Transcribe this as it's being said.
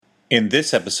In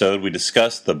this episode, we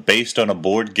discuss the based on a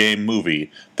board game movie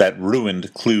that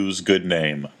ruined Clue's good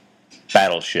name,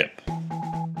 Battleship.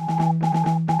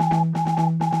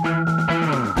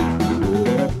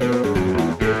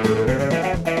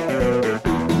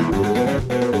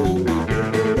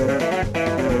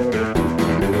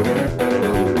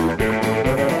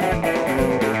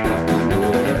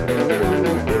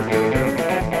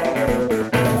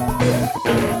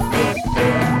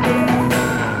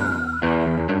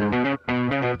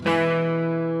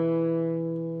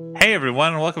 Hey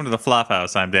everyone, and welcome to the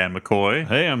Flophouse. I'm Dan McCoy.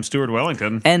 Hey, I'm Stuart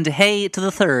Wellington. And hey to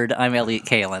the third, I'm Elliot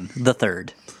Kalen, the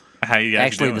third. How you guys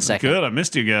Actually, doing? the second. Good, I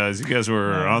missed you guys. You guys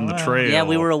were on the trail. Yeah,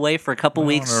 we were away for a couple I don't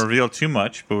weeks. want to reveal too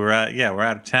much, but we're out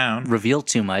of town. Revealed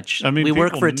too much. I mean, we work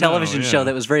people for a television know, show yeah.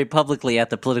 that was very publicly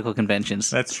at the political conventions.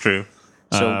 That's true.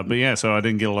 So, so I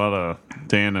didn't get a lot of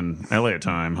Dan and Elliot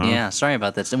time, huh? yeah, sorry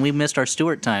about this. And we missed our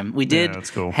Stuart time. We did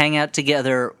that's cool. hang out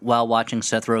together while watching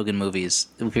Seth Rogen movies.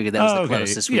 We figured that was the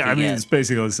closest we yeah, could I mean, get. it's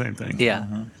basically the same thing.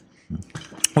 Yeah.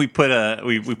 We put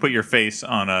we put your face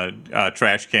on a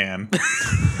trash can,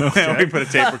 and we put a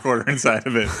tape recorder inside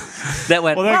of it. That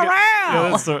went, Well, wow!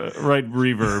 that's the right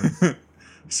reverb.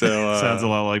 So Sounds a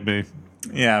lot like me.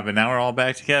 yeah, but now we're all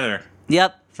back together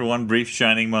Yep. for one brief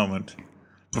shining moment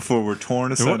before we're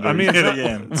torn asunder. I mean, yet it's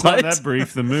again. It's What? not that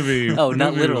brief. The movie, Oh, the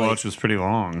not movie literally. we watched was pretty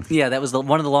long. Yeah, that was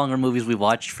one of the longer movies we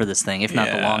watched for this thing, if not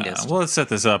the Yeah. longest. Well, let's set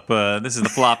this up. This is the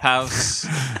Flophouse,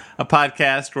 a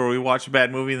podcast where we watch a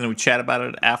bad movie and then we chat about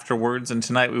it afterwards. And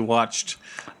tonight we watched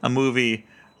a movie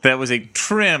that was a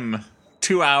trim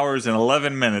 2 hours and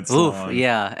 11 minutes Oof, long.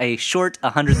 yeah, a short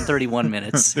 131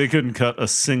 minutes. They couldn't cut a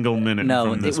single minute.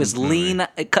 No, from this it was movie. lean,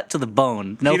 cut to the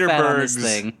bone. No Peter fat on Berg's this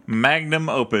thing. magnum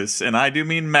opus, and I do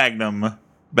mean magnum,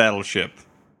 Battleship.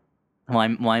 Why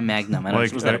Magnum? I don't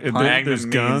Like, was that a it- pun? Magnum there's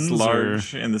means guns,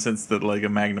 large in the sense that like a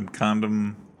magnum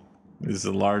condom is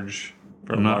a large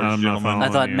for a I'm not large gentleman. following. I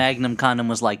thought you. Magnum condom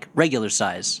was like regular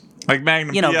size. Like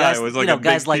Magnum You know, PI guys, was like you know, a big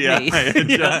guys like PI, me. a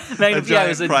Yeah, Magnum PI giant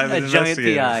was a private giant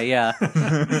investigator. PI, yeah.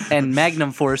 And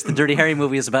Magnum Force, the Dirty Harry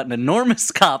movie, is about an enormous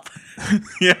cop,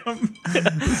 Yeah.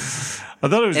 I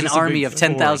thought it was an just a army big of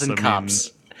 10,000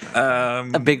 force. I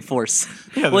mean, cops, a big force.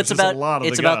 Yeah, Well, there's it's just a about lot of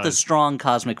it's the about the guys. strong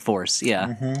cosmic force.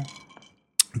 Yeah,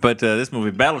 But this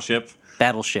movie, Battleship,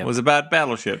 Battleship. was about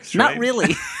battleships, Not right?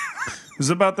 really. It was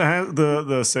about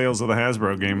the sales of the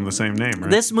Hasbro game of the same name,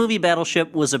 right? This movie,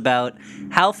 Battleship, was about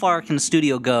how far can a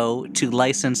studio go to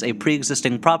license a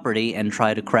pre-existing property and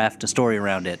try to craft a story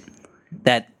around it.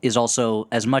 That is also,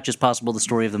 as much as possible, the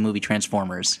story of the movie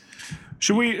Transformers.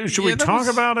 Should we that talk was-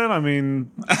 about it? I mean,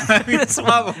 That's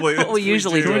Probably. what we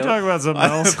usually can we do. talk about something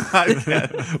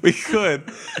else? We could.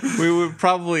 We would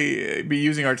probably be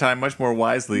using our time much more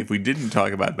wisely if we didn't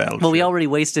talk about Battleship. Well, we already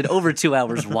wasted over 2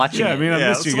 hours watching Yeah, I it. mean, I Yeah,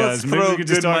 missed you so let's guys. Maybe throw we could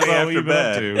just good talk money about what you've been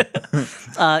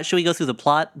after up to. Should we go through the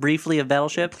plot briefly of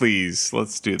Battleship? Please,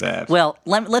 let's do that. Well,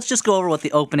 let's just go over what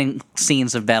the opening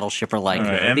scenes of Battleship are like. All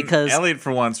right, and Because Elliot,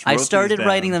 for once, I wrote started these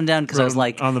writing down. them down because I was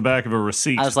like, on the back of a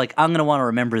receipt. I'm going to want to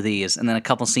remember these. And then a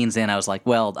couple scenes in, I was like,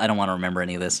 well, I don't want to remember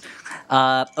any of this.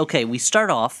 Okay, we start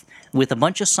off with a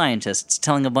bunch of scientists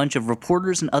telling a bunch of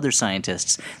reporters and other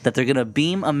scientists that they're going to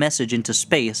beam a message into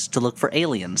space to look for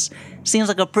aliens. Seems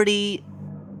like a pretty,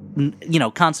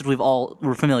 concept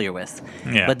we're familiar with.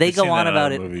 Yeah, but they we've go seen on that in about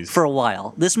other it movies. for a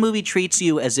while. This movie treats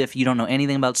you as if you don't know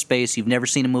anything about space. You've never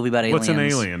seen a movie about aliens. What's an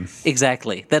alien?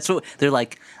 Exactly. That's what they're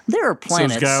like. There are So it's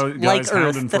planets guys like Earth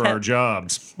hounding that for our have-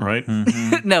 jobs, right?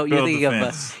 No, you're Build the thinking of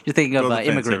fence. you're Build the fence,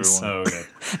 immigrants. everyone. Oh, okay.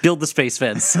 Build the space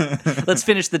fence. Let's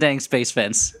finish the dang space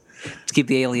fence to keep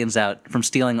the aliens out from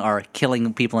stealing our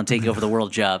killing people and taking over the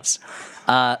world jobs.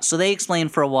 So they explain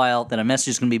for a while that a message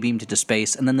is going to be beamed into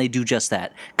space, and then they do just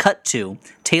that. Cut to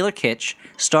Taylor Kitsch,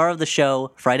 star of the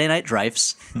show Friday Night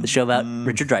Dreyfus, the show about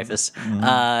Richard Dreyfuss,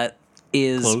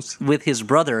 is Close. with his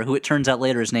brother, who it turns out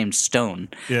later is named Stone.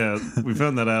 Yeah, we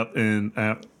found that out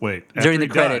after During the he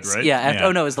died, credits. right? Yeah, Yeah.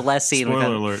 oh no, it was the last scene. we Spoiler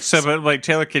got- alert. So, but like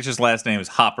Taylor Kitsch's last name is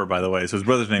Hopper, by the way. So his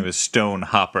brother's name is Stone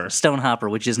Hopper. Stone Hopper,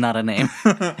 which is not a name.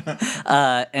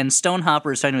 And Stone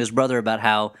Hopper is talking to his brother about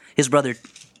how his brother,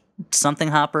 something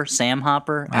Hopper, Sam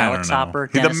Hopper, I don't Alex know. Hopper,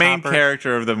 He's Dennis the main Hopper.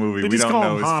 character of the movie. They We just don't call know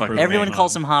him his Hopper. fucking Everyone name.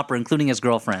 calls him Hopper, including his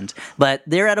girlfriend. But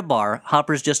they're at a bar.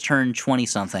 Hopper's just turned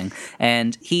 20-something,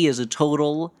 and he is a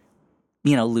total,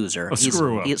 loser. He's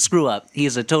screw up. Screw up. He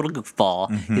is a total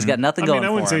goofball. He's got nothing I going mean, I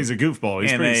for wouldn't say him. he's a goofball.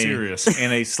 He's pretty serious.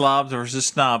 In a slobs versus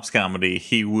snobs comedy,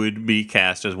 he would be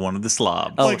cast as one of the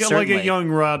slobs. Oh, like a certainly. young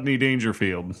Rodney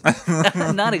Dangerfield.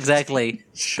 Not exactly.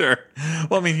 Sure.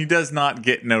 Well, I mean, he does not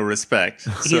get no respect.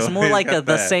 He's more like got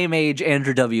the that. same age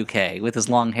Andrew WK with his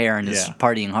long hair and his Yeah.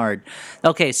 partying hard.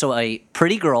 Okay, so a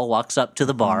pretty girl walks up to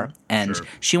the bar and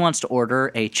she wants to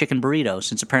order a chicken burrito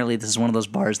since apparently this is one of those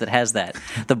bars that has that.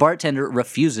 The bartender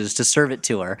refuses to serve it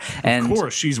to her. And Of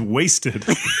course, she's wasted.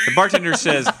 The bartender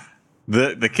says,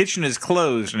 the kitchen is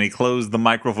closed, and he closed the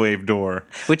microwave door.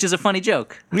 which is a funny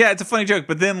joke. Yeah, it's a funny joke,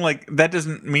 but then, like, that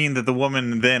doesn't mean that the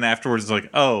woman then afterwards is like,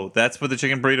 oh, that's what the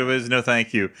chicken burrito is? No,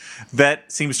 thank you.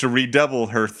 That seems to redouble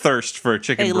her thirst for a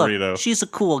chicken Hey, look, burrito. she's a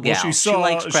cool gal. Well, she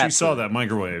likes crap saw food. that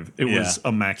microwave. It was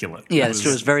immaculate. Yeah, it it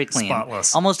was very clean.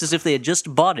 spotless. Almost as if they had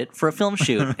just bought it for a film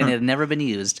shoot and it had never been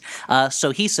used.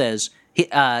 So he says,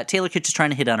 Taylor Kitsch is trying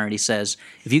to hit on her, and he says,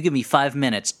 if you give me 5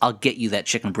 minutes, I'll get you that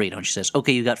chicken burrito. And she says,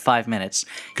 okay, you got 5 minutes.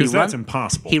 Because that's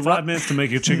impossible. 5 minutes to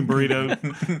make a chicken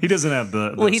burrito. He doesn't have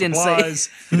the Well, he didn't say- supplies.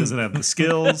 He doesn't have the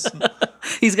skills.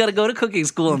 He's got to go to cooking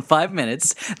school in 5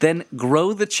 minutes, then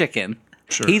grow the chicken.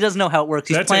 Sure. He doesn't know how it works.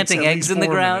 He's That takes planting at eggs least in the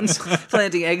 4 ground, minutes.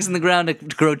 planting eggs in the ground to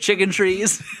grow chicken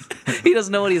trees. He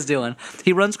doesn't know what he's doing.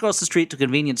 He runs across the street to a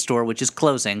convenience store, which is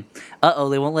closing.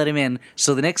 They won't let him in.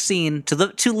 So the next scene,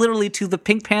 literally to the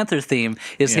Pink Panther theme,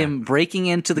 is him breaking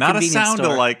into the Not a convenience sound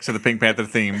store. alike to the Pink Panther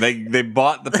theme. They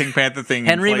bought the Pink Panther theme.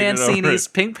 Henry and played it over Mancini's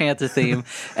it. Pink Panther theme,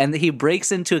 and he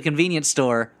breaks into a convenience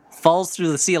store, falls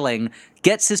through the ceiling,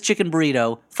 gets his chicken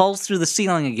burrito, falls through the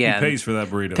ceiling again. He pays for that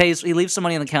burrito. He leaves some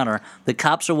money on the counter. The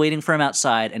cops are waiting for him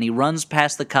outside, and he runs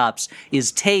past the cops,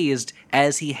 is tased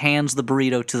as he hands the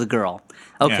burrito to the girl.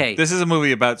 Okay, Yeah, this is a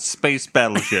movie about space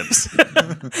battleships.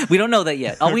 we don't know that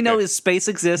yet. All we know is space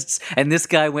exists, and this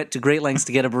guy went to great lengths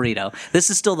to get a burrito.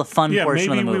 This is still the fun Yeah, portion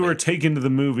of maybe the movie. we were taken to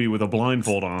the movie with a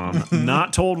blindfold on,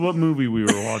 not told what movie we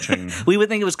were watching. We would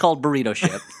think it was called Burrito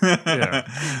Ship. Yeah.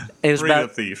 It was Burrito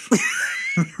about thief.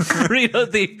 Burrito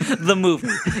Thief, the movie,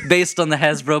 based on the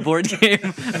Hasbro board game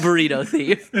Burrito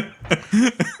Thief.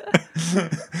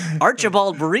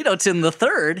 Archibald Burritoton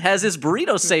III has his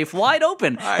burrito safe wide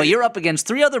open, but you're up against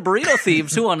 3 other burrito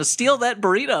thieves who want to steal that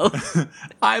burrito.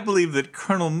 I believe that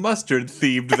Colonel Mustard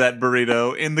thieved that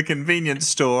burrito in the convenience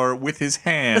store with his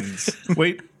hands.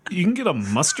 Wait, you can get a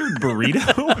mustard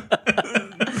burrito?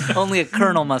 Only a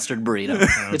Colonel mustard burrito.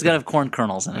 It's got to have corn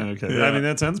kernels in it. Okay. I mean,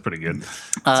 that sounds pretty good.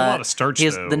 It's a lot of starch,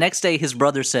 though. The next day, his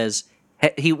brother says,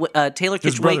 Taylor His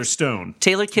Kitsch brother wakes. Stone.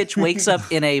 Taylor Kitsch wakes up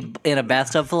in a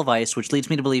bathtub full of ice, which leads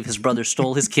me to believe his brother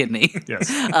stole his kidney. Yes.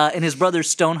 And his brother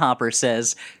Stonehopper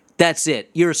says, "That's it.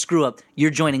 You're a screw up.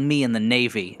 You're joining me in the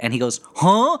Navy." And he goes,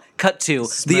 "Huh?" Cut to the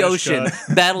Smash ocean,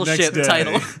 cut. Battleship Next day.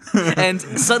 title, and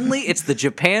suddenly it's the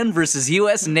Japan versus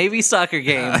U.S. Navy soccer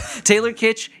game. Taylor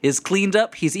Kitsch is cleaned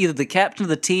up. He's either the captain of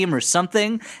the team or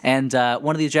something, and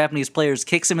one of these Japanese players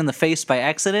kicks him in the face by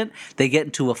accident. They get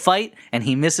into a fight, and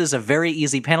he misses a very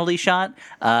easy penalty shot.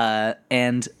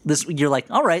 And you're like,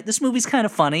 all right, this movie's kind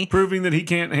of funny. Proving that he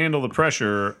can't handle the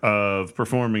pressure of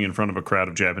performing in front of a crowd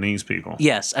of Japanese people.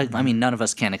 Yes, I mean, none of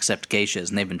us can accept geishas,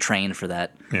 and they've been trained for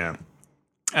that. Yeah.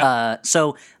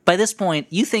 So by this point,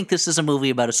 you think this is a movie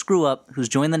about a screw-up who's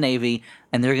joined the Navy,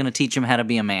 and they're going to teach him how to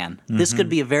be a man. This could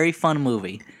be a very fun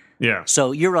movie. Yeah.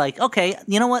 So you're like, okay,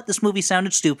 you know what? This movie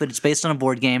sounded stupid. It's based on a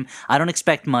board game. I don't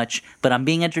expect much, but I'm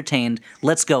being entertained.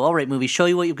 Let's go. All right, movie, show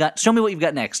me what you've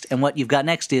got next. And what you've got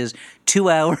next is 2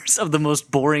 hours of the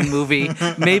most boring movie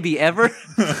maybe ever.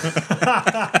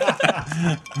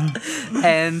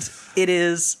 And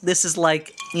this is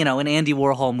like, an Andy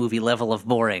Warhol movie level of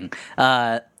boring.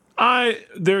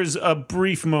 There's a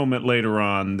brief moment later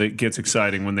on that gets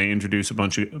exciting when they introduce a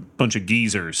bunch of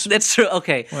geezers. That's true.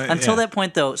 Okay. Until that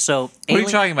point, though, so What are you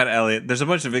talking about, Elliot? There's a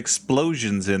bunch of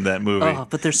explosions in that movie. Oh,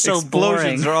 but they're so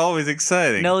Explosions boring. are always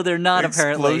exciting. No, they're not,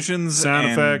 apparently. Explosions, Sound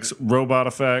and effects, robot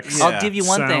effects. Yeah. I'll give you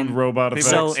one sound thing. robot maybe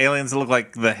effects. So- aliens that look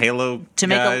like the Halo To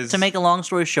guys. make a long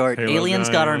story short, Halo aliens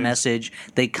got our guys. message.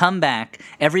 They come back.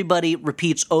 Everybody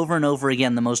repeats over and over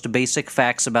again the most basic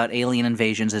facts about alien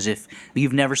invasions, as if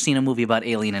you've never seen a movie about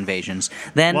alien invasions.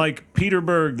 Then, Like Peter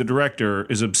Berg, the director,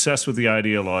 is obsessed with the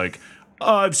idea like,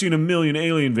 I've seen a million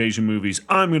alien invasion movies.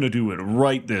 I'm going to do it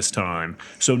right this time.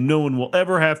 So no one will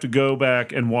ever have to go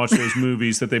back and watch those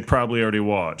movies that they probably already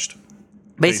watched.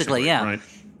 basically, yeah.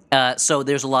 Right? So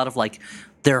there's a lot of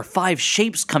there are 5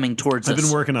 shapes coming towards I've us.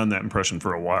 been working on that impression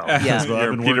for a while. Yeah. So I've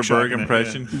Your been Peter Berg workshopping it,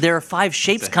 impression. There are 5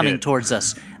 shapes coming hit. towards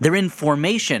us. They're in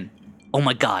formation. Oh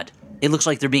my God. It looks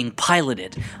like they're being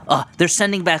piloted. They're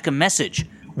sending back a message.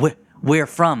 Where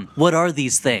from? What are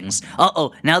these things?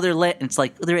 Now it's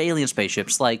like they're alien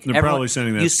spaceships. Like They're everyone, probably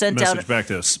sending that you sent message out, back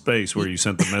to space where you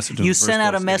sent the message in you the first sent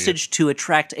out a place, message to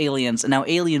attract aliens, and now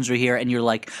aliens are here, and you're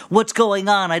like, what's going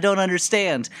on? I don't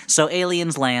understand. So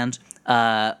aliens land.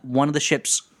 One of the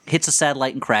ships hits a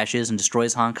satellite and crashes and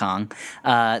destroys Hong Kong.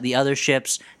 The other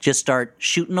ships just start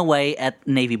shooting away at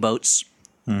Navy boats.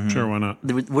 Sure, why not?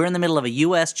 We're in the middle of a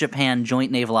U.S.-Japan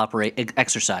joint naval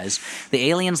exercise. The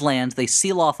aliens land. They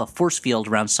seal off a force field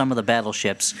around some of the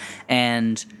battleships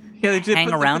and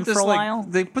hang around for a while.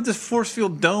 They put this force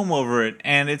field dome over it,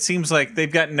 and it seems like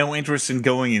they've got no interest in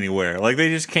going anywhere. Like, they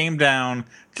just came down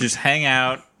to just hang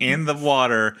out in the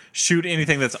water, shoot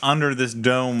anything that's under this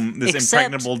dome, this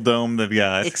impregnable dome they've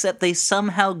got. Except they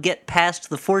somehow get past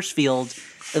the force field.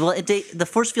 Well, the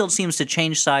force field seems to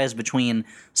change size between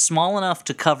small enough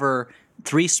to cover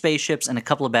 3 spaceships and a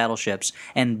couple of battleships,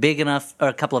 and big enough, or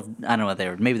a couple of, I don't know what they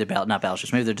were, maybe they're not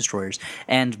battleships, maybe they're destroyers,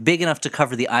 and big enough to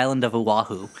cover the island of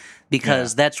Oahu,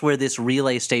 because that's where this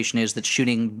relay station is that's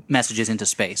shooting messages into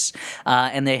space.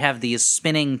 And they have these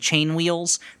spinning chain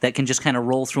wheels that can just kind of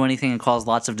roll through anything and cause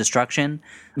lots of destruction.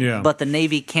 Yeah. But the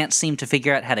Navy can't seem to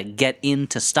figure out how to get in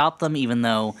to stop them, even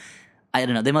though, I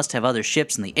don't know, they must have other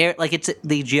ships in the air. Like, it's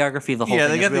the geography of the whole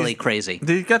thing is really crazy.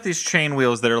 They've got these chain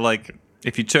wheels that are like,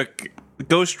 if you took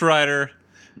Ghost Rider,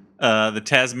 the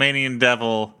Tasmanian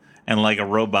Devil, and like a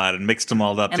robot and mixed them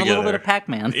all up together. And a little bit of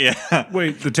Pac-Man. Yeah.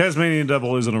 Wait, the Tasmanian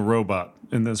Devil isn't a robot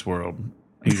in this world.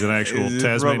 He's an actual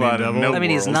Tasmanian Devil. I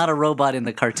mean, he's not a robot in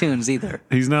the cartoons either.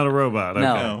 He's not a robot. Okay.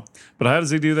 No. But how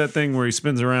does he do that thing where he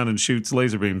spins around and shoots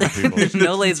laser beams at people?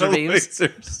 No laser beams.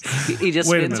 Lasers. He just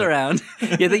Wait a spins minute. around.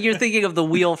 You're thinking of the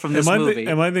wheel from this movie.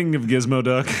 Am I thinking of Gizmo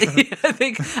Duck? I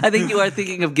think you are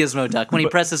thinking of Gizmo Duck when he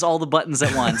presses all the buttons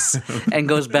at once and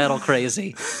goes battle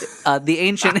crazy. The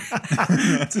ancient.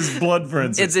 It's his blood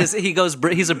frenzy.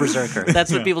 He's a berserker.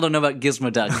 That's what people don't know about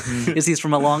Gizmo Duck. Is he's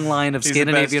from a long line of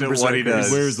Scandinavian the best at what he berserkers.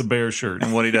 does. He wears the bear shirt.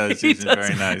 And what he does is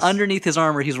very nice. Underneath his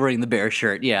armor, he's wearing the bear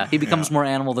shirt. Yeah, he becomes more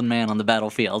animal than man on the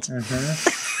battlefield.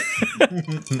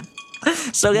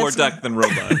 So More duck than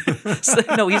robot.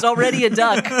 No, he's already a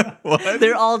duck. What?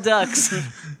 They're all ducks.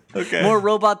 Okay. More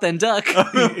robot than duck.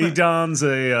 He dons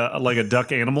a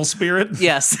duck animal spirit.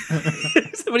 Yes.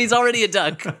 But he's already a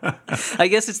duck. I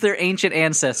guess it's their ancient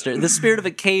ancestor. The spirit of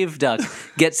a cave duck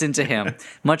gets into him.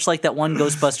 Much like that one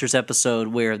Ghostbusters episode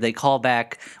where they call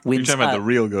back You're talking about the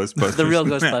real Ghostbusters. The real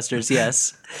Ghostbusters,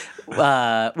 yes.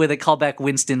 Where they call back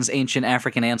Winston's ancient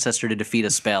African ancestor to defeat a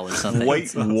spell or something.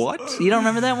 Wait, what? You don't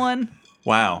remember that one?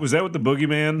 Wow. Was that with the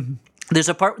boogeyman? There's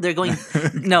a part where they're going.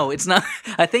 No, it's not.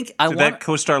 I think Did that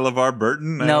co-star LeVar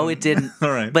Burton? No, it didn't.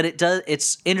 All right. But it does.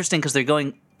 It's interesting because they're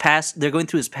going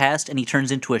through his past, and he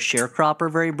turns into a sharecropper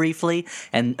very briefly,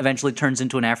 and eventually turns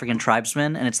into an African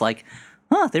tribesman. And it's like,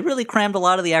 they really crammed a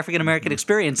lot of the African American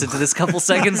experience into this couple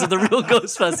seconds of the real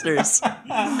Ghostbusters.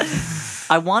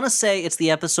 I want to say it's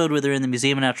the episode where they're in the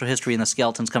Museum of Natural History and the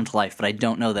skeletons come to life, but I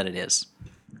don't know that it is.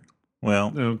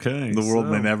 Well, okay, the world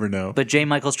may never know. But J.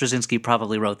 Michael Straczynski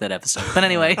probably wrote that episode. But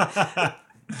anyway,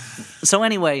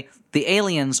 the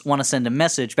aliens want to send a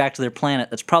message back to their planet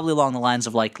that's probably along the lines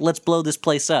of like, let's blow this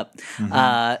place up.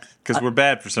 Because we're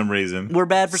bad for some reason. We're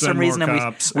bad for Send some more reason,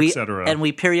 cops, and etc. and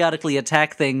we periodically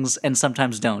attack things and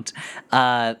sometimes don't.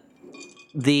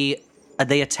 They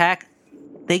attack.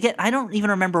 I don't even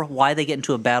remember why they get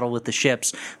into a battle with the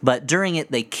ships, but during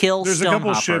it they kill There's Stonehopper. a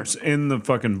couple ships in the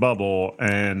fucking bubble,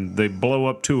 and they blow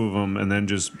up 2 of them, and then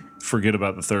just forget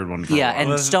about the third one. For a while. And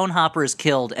Stonehopper is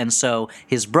killed, and so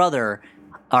his brother,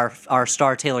 our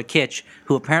star Taylor Kitsch,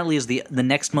 who apparently is the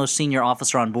next most senior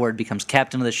officer on board, becomes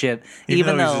captain of the ship.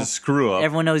 Even though he's a screw up.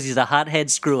 Everyone knows he's a hothead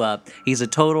screw up. He's a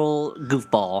total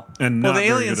goofball. And not the very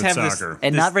aliens good at have soccer.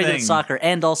 And this not very good at thing. soccer.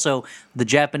 And also, the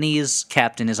Japanese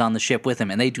captain is on the ship with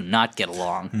him, and they do not get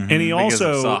along. And he Because of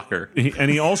also soccer.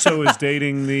 He also is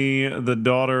dating the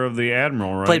daughter of the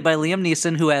admiral, right? Played by Liam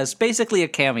Neeson, who has basically a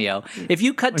cameo. If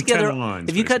you cut Like together, 10 lines,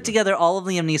 if you cut basically. together all of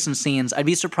Liam Neeson's scenes, I'd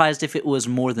be surprised if it was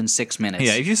more than 6 minutes.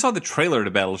 Yeah, if you saw the trailer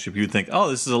to Battleship, you'd think, "Oh,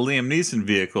 this is a Liam Neeson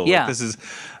vehicle. Yeah. Like, this is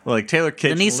like Taylor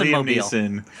Kitsch, The Neeson Liam mobile.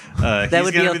 Neeson. That He's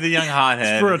would going be to a- be the young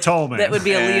hothead. For a tall man. That would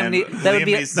be a Liam. That would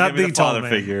be Neeson's not gonna be the the tall father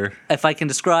man. figure. if I can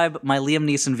describe my Liam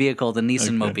Neeson vehicle, the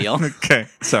Neeson mobile. Okay,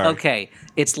 sorry. Okay,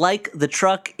 it's like the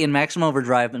truck in Maximum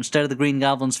Overdrive, but instead of the Green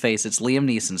Goblin's face, it's Liam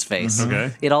Neeson's face.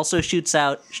 Okay. It also shoots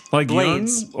out like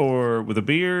blades. young or with a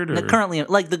beard? Or? Currently,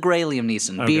 like the gray Liam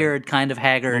Neeson, beard, kind of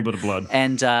haggard, A little bit of blood.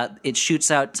 and it shoots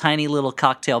out tiny little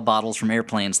cocktail bottles from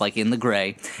airplanes, like in the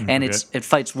gray, and it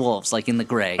fights wolves, like in the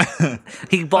gray.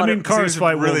 He bought I mean, it. cars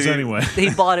fight wolves really- anyway. He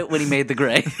bought it when he made the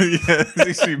gray. Yeah,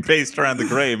 it should be based around the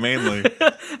gray mainly.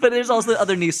 But there's also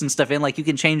other Neeson stuff in, like you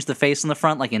can change the face in the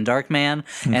front, like in Darkman,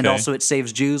 and Okay. also it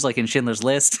saves Jews, like in Schindler's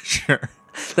List. Sure.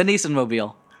 The Neeson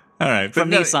mobile. All right. From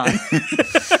Nissan.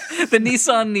 The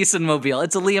Nissan Mobile.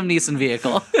 It's a Liam Neeson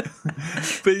vehicle.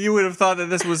 But you would have thought that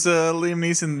this was a Liam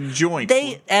Neeson joint.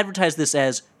 They advertised this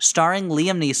as starring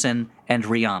Liam Neeson and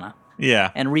Rihanna.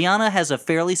 Yeah. And Rihanna has a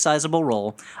fairly sizable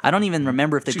role. I don't even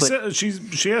remember if they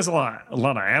She has a lot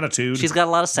of attitude. She's got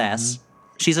a lot of sass.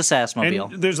 She's a sass mobile.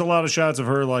 And there's a lot of shots of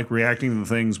her like reacting to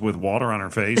things with water on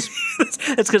her face.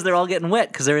 It's because they're all getting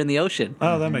wet because they're in the ocean.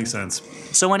 Oh, that makes sense.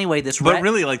 So anyway, But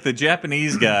really, like, the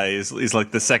Japanese guy is like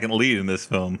the second lead in this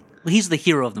film. he's the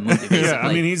hero of the movie. Basically. Yeah,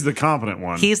 I mean, he's the competent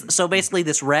one. So basically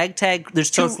this ragtag. There's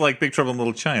So two. it's like Big Trouble in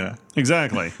Little China.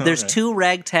 Exactly. There's two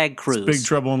ragtag crews. Big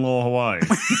Trouble in Little Hawaii.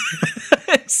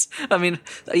 I mean,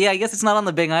 yeah, I guess it's not on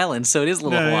the Big Island, so it is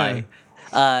Little Hawaii.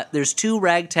 Yeah. There's two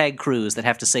ragtag crews that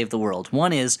have to save the world.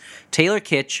 One is Taylor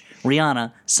Kitsch,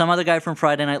 Rihanna, some other guy from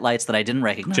Friday Night Lights that I didn't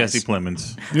recognize. Jesse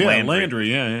Plemons. Yeah,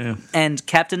 Landry. Yeah. And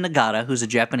Captain Nagata, who's a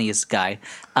Japanese guy.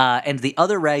 And the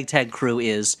other ragtag crew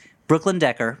is Brooklyn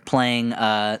Decker playing...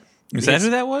 Is that who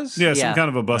that was? Yeah, Yeah. some kind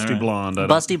of a busty blonde.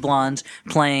 Busty blonde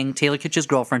playing Taylor Kitsch's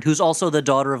girlfriend, who's also the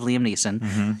daughter of Liam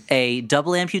Neeson, a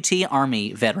double amputee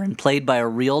army veteran, played by a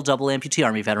real double amputee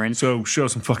army veteran. So show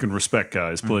some fucking respect,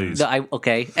 guys, please.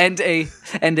 Okay, and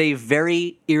a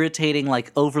very irritating,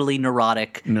 like overly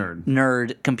neurotic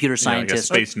Nerd. computer like a scientist,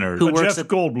 space nerd. who A works Jeff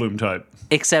Goldblum type,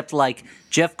 except like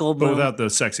Jeff but Goldblum, without the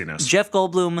sexiness. Jeff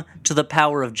Goldblum to the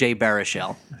power of Jay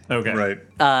Baruchel. Okay. Right.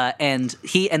 And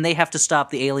they have to stop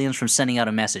the aliens from sending out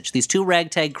a message. These two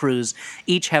ragtag crews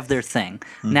each have their thing.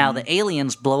 Now the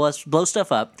aliens blow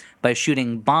stuff up by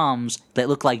shooting bombs that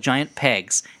look like giant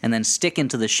pegs and then stick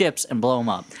into the ships and blow them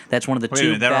up. That's one of the Wait a two.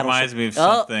 minute, that reminds me of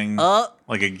something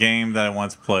like a game that I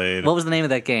once played. What was the name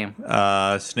of that game?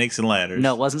 Snakes and Ladders.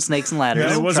 No, it wasn't Snakes and Ladders.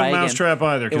 Yeah, it wasn't Try again. Mousetrap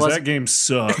either, because wasn't- that game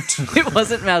sucked. It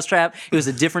wasn't Mousetrap. It was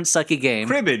a different sucky game.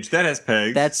 Cribbage, that has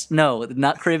pegs.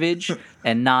 Not cribbage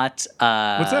and not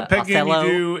What's that peg Othello.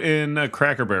 game you do in a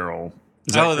Cracker Barrel?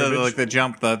 Is that cribbage? like the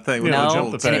jump, the thing. with Yeah, the No,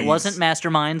 jump the and it pegs. wasn't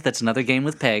Mastermind. That's another game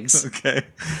with pegs. Okay.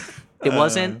 It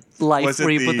wasn't Life, Was it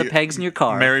where you put the pegs in your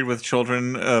car. Married with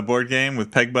Children board game with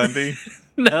Peg Bundy?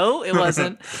 No, it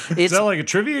wasn't. Is It's. that like a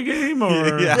trivia game?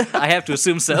 Or Yeah. I have to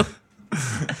assume so.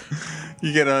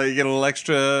 You get a little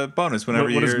extra bonus whenever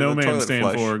what you does hear No the Man toilet stand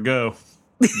flush. for? Go.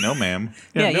 No, ma'am.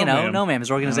 Yeah, No you know, Ma'am. No Ma'am,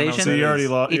 his organization. So you already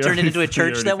lost. He turned it into a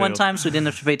church already that one failed. time, so we didn't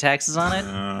have to pay taxes on it.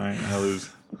 All right, I lose.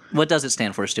 What does it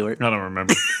stand for, Stuart? I don't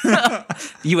remember.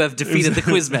 You have defeated the It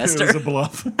was Quizmaster. a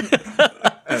bluff.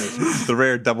 The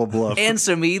rare double bluff.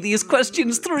 Answer me these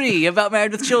questions 3 about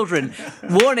Married with Children.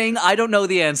 Warning, I don't know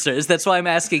the answers. That's why I'm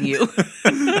asking you.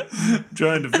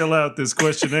 Trying to fill out this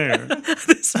questionnaire.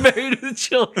 This Married with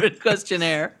Children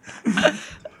questionnaire.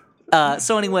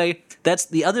 So anyway, that's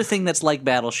the other thing that's like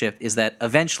Battleship is that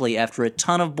eventually, after a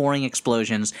ton of boring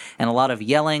explosions and a lot of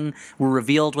yelling, we're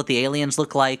revealed what the aliens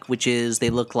look like, which is they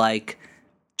look like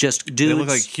just dudes. They look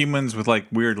like humans with like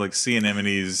weird like sea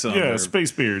anemones. On Yeah, their,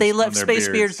 space beards. They left on their space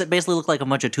beards. beards that basically look like a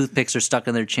bunch of toothpicks are stuck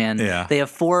in their chin. Yeah. They have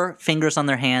 4 fingers on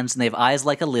their hands, and they have eyes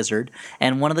like a lizard.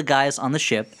 And one of the guys on the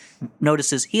ship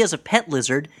notices he has a pet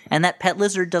lizard, and that pet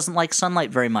lizard doesn't like sunlight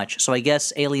very much. So I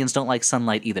guess aliens don't like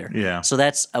sunlight either. Yeah. So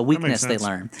that's a weakness they sense.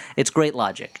 learn. It's great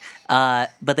logic. But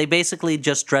they basically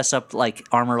just dress up like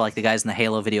armor like the guys in the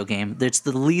Halo video game. It's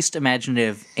the least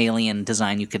imaginative alien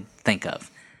design you could think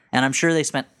of. And I'm sure they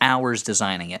spent hours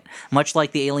designing it, much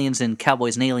like the aliens in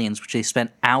Cowboys and Aliens, which they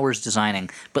spent hours designing,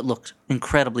 but looked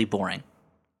incredibly boring.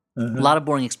 A lot of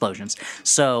boring explosions.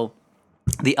 So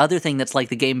the other thing that's like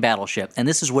the game Battleship, and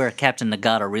this is where Captain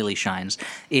Nagata really shines,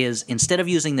 is instead of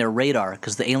using their radar,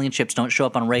 because the alien ships don't show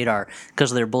up on radar because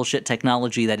of their bullshit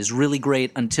technology that is really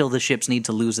great until the ships need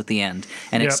to lose at the end,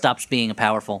 and it Yep. stops being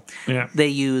powerful. Yeah. They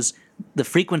use the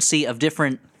frequency of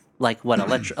different, like what,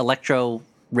 electro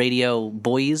radio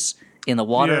buoys in the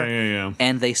water, Yeah.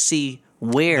 and they see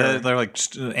where They're like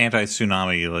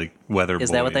anti-tsunami like weather.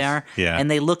 is that what they buoys. are? Yeah. And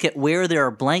they look at where there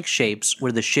are blank shapes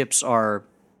where the ships are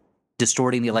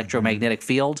distorting the electromagnetic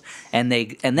field, and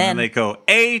then and they go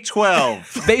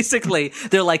A12. basically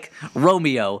they're like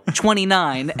Romeo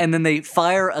 29, and then they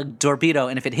fire a torpedo,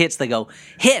 and if it hits they go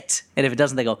hit, and if it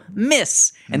doesn't they go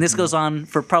miss, and this goes on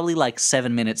for probably like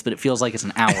 7 minutes, but it feels like it's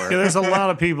an hour. Yeah, there's a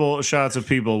lot of shots of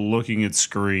people looking at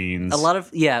screens. A lot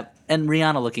of and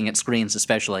Rihanna looking at screens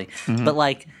especially, but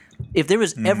like if there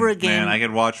was ever a game, Man, I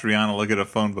could watch Rihanna look at a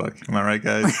phone book. Am I right,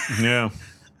 guys? Yeah.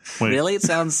 Wait. really, it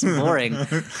sounds boring.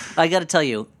 I got to tell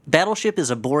you, Battleship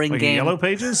is a boring Like game. Yellow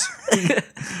Pages?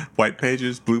 White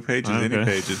pages, blue pages, any Okay.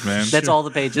 pages, man. That's all the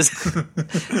pages.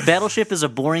 Battleship is a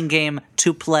boring game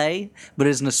to play, but it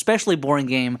is an especially boring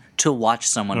game to watch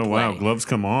someone Oh, play. wow. Gloves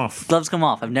come off. Gloves come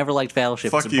off. I've never liked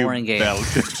Battleship. Fuck It's a you, boring game.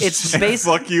 Battleship. It's And bas-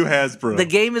 fuck you, Hasbro. The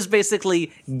game is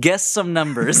basically guess some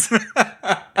numbers.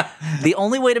 The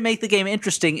only way to make the game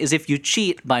interesting is if you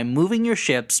cheat by moving your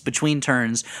ships between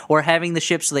turns or having the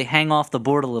ships so they hang off the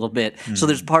board a little bit. So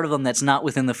there's part of them that's not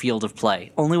within the field of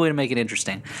play. Only way to make it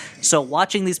interesting. So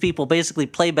watching these people basically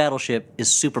play Battleship is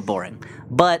super boring.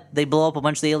 But they blow up a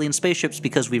bunch of the alien spaceships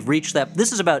because we've reached that.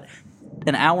 This is about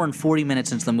an hour and 40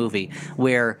 minutes into the movie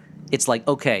where it's like,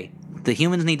 okay, the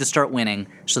humans need to start winning,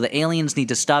 so the aliens need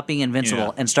to stop being invincible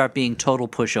Yeah. and start being total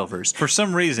pushovers. For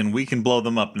some reason, we can blow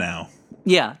them up now.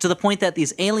 Yeah, to the point that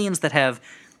these aliens that have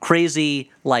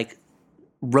crazy, like,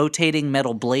 rotating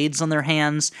metal blades on their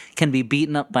hands can be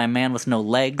beaten up by a man with no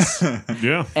legs.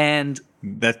 Yeah. And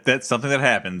That's something that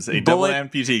happens. A double Bullet-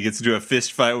 amputee gets into a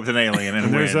fist fight with an alien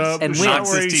and There's wins. a And shot wins.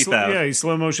 where Knocks his teeth out. Yeah, he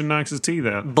slow motion knocks his teeth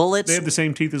out. Bullets- They have the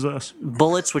same teeth as us.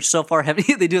 bullets, which so far have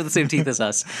they do have the same teeth as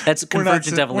us. That's We're not,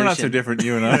 convergent so, evolution. we're not so different,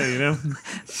 you and I. Yeah, you know?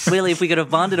 Really, if we could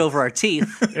have bonded over our teeth.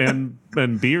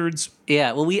 and beards.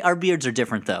 Yeah, well, our beards are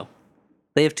different, though.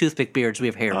 They have toothpick beards, we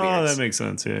have hair Oh, beards. that makes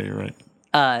sense. Yeah, you're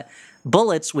right.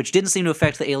 Bullets, which didn't seem to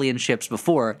affect the alien ships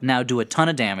before, now do a ton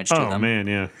of damage to Oh, them. man,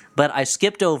 yeah. But I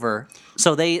skipped over,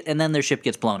 and then their ship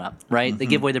gets blown up, right? They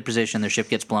give away their position, their ship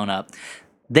gets blown up.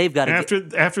 They've got to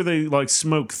After they, like,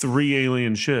 smoke 3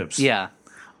 alien ships. yeah,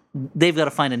 they've got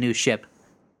to find a new ship.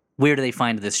 Where do they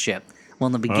find this ship? Well,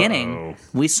 in the beginning, Uh-oh.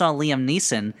 we saw Liam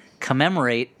Neeson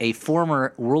commemorate a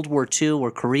former World War II or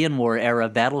Korean War era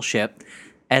battleship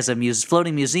as a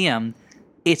floating museum.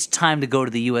 It's time to go to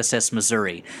the USS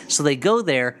Missouri. So they go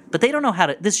there, but they don't know how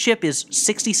to. This ship is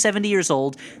 60, 70 years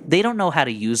old. They don't know how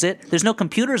to use it. There's no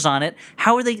computers on it.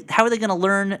 How are they going to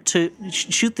learn to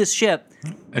shoot this ship?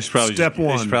 I should probably Step just,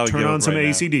 I should one, probably turn give on up some right now.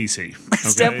 AC/DC.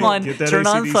 Step one, Get that turn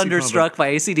on AC/DC Thunderstruck pumping. by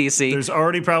AC/DC. There's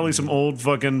already probably some old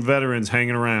fucking veterans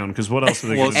hanging around, because what else are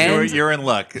they Well, going to do? And- you're in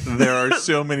luck. There are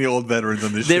so many old veterans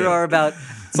on this ship. There are about.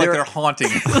 It's like there- they're haunting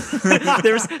it.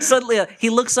 There's suddenly he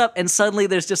looks up and suddenly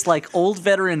there's just like old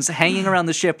veterans hanging around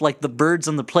the ship like the birds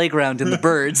on the playground in The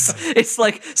Birds. It's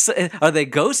like, are they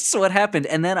ghosts? What happened?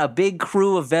 And then a big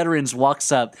crew of veterans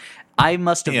walks up. I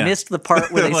must have Yeah. missed the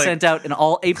part where they Like- sent out an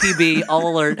all APB all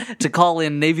alert to call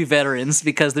in Navy veterans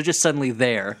because they're just suddenly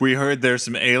there. We heard there's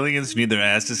some aliens who need their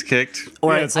asses kicked.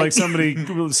 Or Yeah, it's like somebody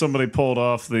pulled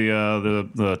off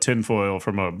the tinfoil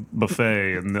from a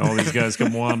buffet, and all these guys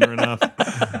come wandering up.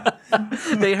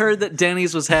 They heard that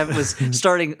Denny's was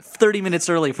starting 30 minutes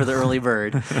early for the early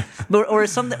bird,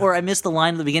 or I missed the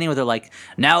line at the beginning where they're like,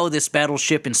 "Now this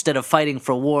battleship, instead of fighting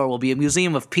for war, will be a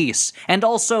museum of peace and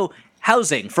also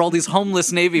housing for all these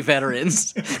homeless Navy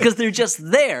veterans because they're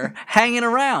just there hanging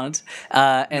around."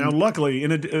 And Now, luckily,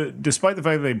 despite the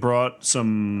fact that they brought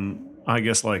some, I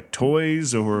guess, like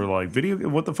toys or like video,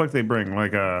 what the fuck they bring?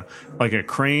 Like a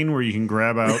crane where you can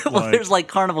grab out. well, there's like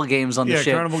carnival games on the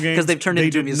ship carnival games because they've turned it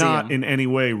into a They did museum. not in any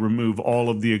way remove all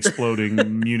of the exploding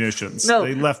munitions. No.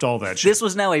 They left all that shit. This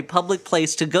was now a public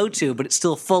place to go to, but it's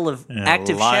still full of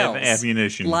active live shells.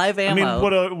 ammunition. Live I ammo. mean,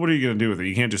 what are you going to do with it?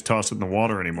 You can't just toss it in the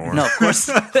water anymore. No, of course,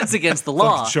 that's against the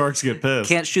law. Sharks get pissed.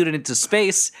 Can't shoot it into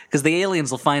space because the aliens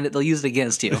will find it. They'll use it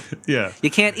against you. Yeah. You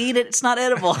can't eat it. It's not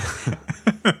edible.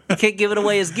 You can't give it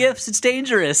away as gifts. It's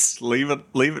dangerous. Leave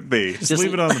it be. Just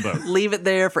leave it on the boat. Leave it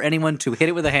there for anyone to hit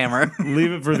it with a hammer.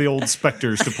 Leave it for the old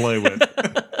specters to play with.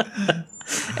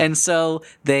 And so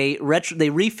they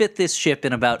refit this ship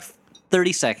in about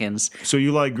 30 seconds. So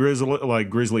you like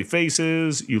grizzly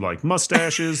faces, you like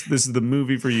mustaches. This is the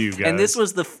movie for you guys. And this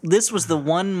was the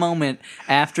one moment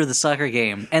after the soccer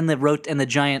game and the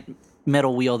giant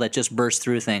metal wheel that just burst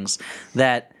through things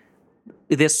that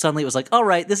this suddenly was like, all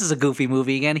right, this is a goofy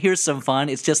movie again. Here's some fun.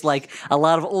 It's just like a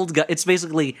lot of old guys. It's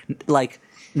basically like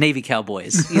Navy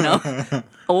cowboys, you know,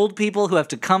 old people who have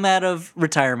to come out of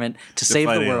retirement to save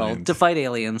the fight world, aliens. to fight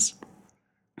aliens.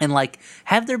 And like,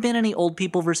 have there been any old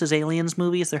people versus aliens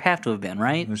movies? There have to have been,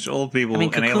 right? There's old people I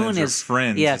mean, and Cocoon aliens is- are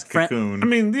friends. yeah, It's Cocoon. I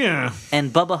mean, yeah.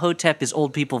 And Bubba Hotep is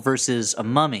old people versus a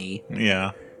mummy.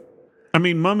 Yeah. I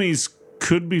mean, mummies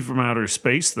could be from outer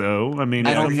space, though. I mean,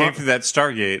 I I don't came through that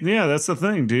Stargate. yeah, that's the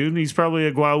thing, dude. He's probably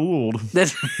a Gwauld.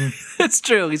 That's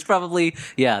true. He's probably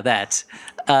that.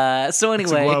 So It's a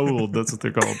anyway, Gwauld. That's what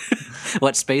they're called.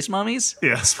 what, space mummies?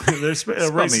 Yes, they're a race of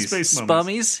Spummies. space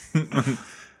mummies. Spummies?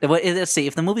 Let's see.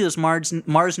 If the movie was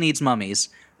Mars Needs Mummies,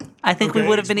 I think we Okay,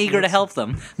 would have been eager to let's- help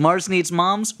them. Mars needs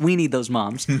moms. We need those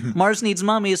moms. Mars needs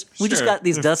mummies. We just Sure. got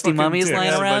these They're dusty fucking mummies dicks. lying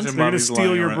Yeah, a around. bunch of They're gonna mummies steal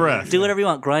lying your around. breath. Do whatever you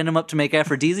want. Grind them up to make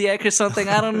aphrodisiac or something.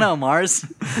 I don't know, Mars.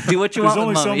 Do what you There's want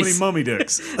only with so many mummies. mummy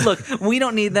dicks. Look, we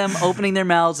don't need them opening their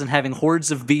mouths and having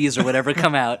hordes of bees or whatever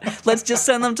come out. Let's just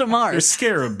send them to They're Mars.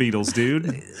 scarab beetles,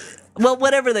 dude. Well,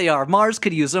 whatever they are, Mars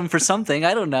could use them for something.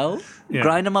 I don't know. Yeah.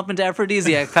 Grind them up into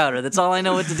aphrodisiac powder. That's all I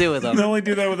know what to do with them. They only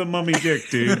do that with a mummy dick,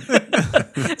 dude.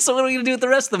 So what are we gonna do with the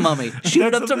rest of the mummy? Shoot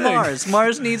it That's up to the thing. Mars.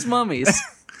 Mars needs mummies.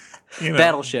 You know,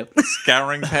 Battleship.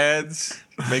 Scouring pads.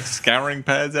 Make scouring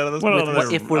pads out of those. What bitches. are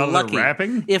they? If we're Are they lucky,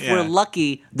 rapping? if we're Yeah.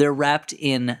 lucky, they're wrapped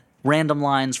in random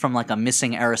lines from like a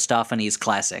missing Aristophanes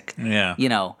classic. Yeah. You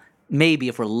know, maybe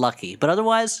if we're lucky, but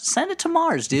otherwise, send it to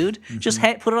Mars, dude. Just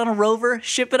put it on a rover,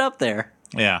 ship it up there.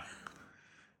 Yeah.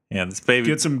 Yeah, this baby.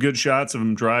 Get some good shots of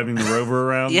him driving the rover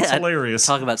around. Yeah, It's hilarious.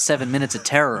 Talk about 7 minutes of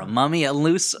terror. A mummy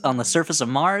loose on the surface of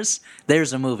Mars.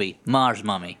 There's a movie, Mars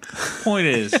Mummy. Point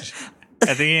is,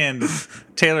 at the end,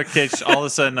 Taylor Kitsch all of a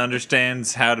sudden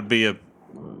understands how to be a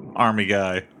army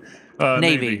guy.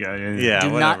 Navy. guy. Yeah, Do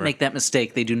not whatever. make that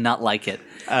mistake. They do not like it.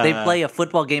 They play a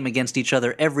football game against each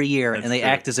other every year, and they true.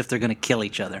 act as if they're going to kill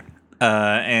each other.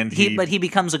 And But he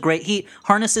becomes he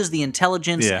harnesses the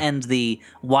intelligence Yeah. and the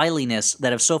wiliness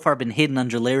that have so far been hidden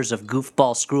under layers of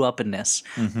goofball screw-uppedness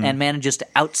and manages to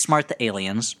outsmart the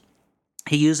aliens.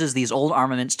 He uses these old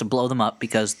armaments to blow them up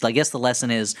because I guess the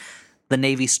lesson is the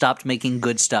Navy stopped making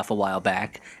good stuff a while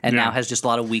back and Yeah. now has just a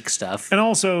lot of weak stuff. And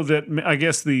also that I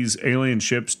guess these alien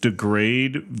ships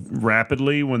degrade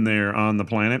rapidly when they're on the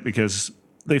planet because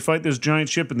they fight this giant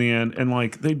ship in the end and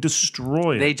like they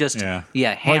destroy it. They just Yeah.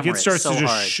 hammer like it starts so to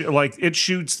hard. just like it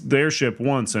shoots their ship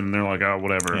once and they're like, oh,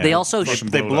 whatever. They also Fucking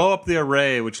they blow it blow up. up the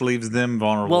array, which leaves them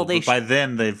vulnerable. Well, they but by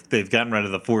then they've gotten rid of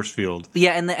the force field.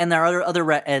 Yeah, and their other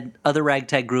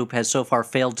ragtag group has so far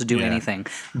failed to do Yeah. anything.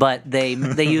 But they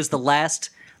use the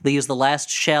last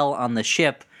shell on the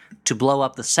ship to blow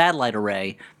up the satellite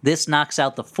array. This knocks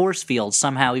out the force field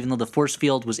somehow, even though the force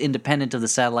field was independent of the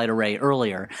satellite array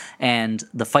earlier. And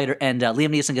the fighter Liam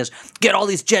Neeson goes, "Get all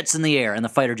these jets in the air," and the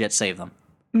fighter jets save them.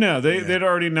 No, they'd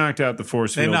already knocked out the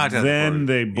force They field. knocked out the Then force-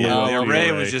 they blew Yeah, up the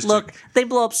array was just Look, they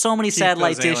blow up so many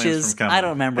satellite those aliens dishes. from coming. I don't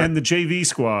remember. And the JV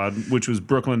squad, which was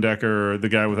Brooklyn Decker, the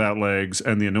guy without legs,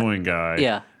 and the annoying guy.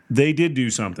 Yeah. They did do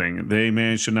something. They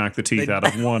managed to knock the teeth out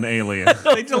of one alien.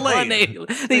 they delayed.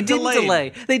 They didn't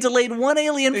delay. They delayed one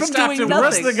alien from stopped doing it. The nothing.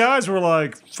 rest of the guys were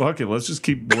like, fuck it, let's just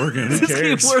keep working. Who Just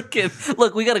cares? keep working.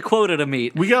 Look, we got a quota to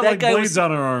meet. We got that like guy blades was,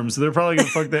 on our arms. They're probably gonna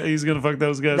fuck that. He's gonna fuck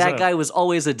those guys That up. guy was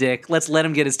always a dick. Let's let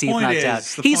him get his teeth Point knocked is, out.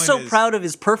 the He's point so is- proud of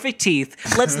his perfect teeth.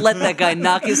 Let's let that guy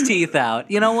knock his teeth out.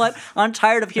 You know what? I'm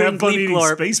tired of hearing Have fun Gleep eating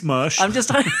Glorp. space mush. I'm just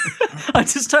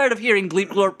tired of hearing Gleep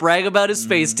Glorp brag about his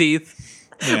space teeth.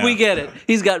 Yeah. We get it.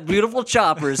 He's got beautiful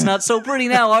choppers. Not so pretty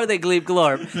now, are they, Gleep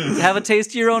Glorp? Have a taste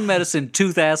of your own medicine,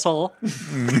 tooth asshole.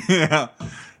 Yeah.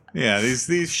 Yeah,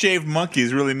 these shaved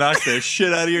monkeys really knock the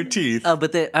shit out of your teeth.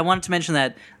 I wanted to mention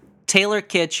that Taylor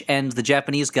Kitsch and the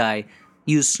Japanese guy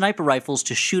use sniper rifles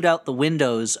to shoot out the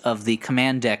windows of the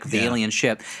command deck of the Yeah. alien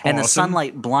ship, and the Awesome.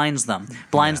 sunlight blinds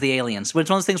the aliens. But it's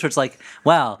one of those things where it's like,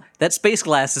 wow, that space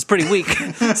glass is pretty weak.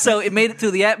 So it made it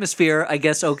through the atmosphere, I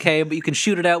guess, okay, but you can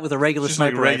shoot it out with a regular Just like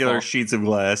sniper regular rifle. sheets of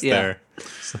glass Yeah. there.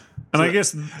 and I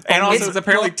guess And also, it's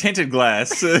apparently tinted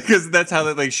glass because that's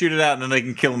how they shoot it out, and then they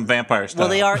can kill them vampire style. Well,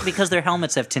 they are because their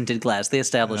helmets have tinted glass. They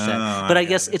established that. But I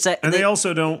guess it's a. and they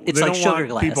also don't. It's they like don't sugar want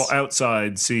glass. people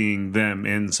outside seeing them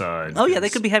inside. Oh yeah, they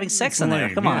could be having sex in there.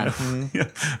 Lame, Come yeah. on, Yeah,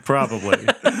 probably.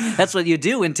 that's what you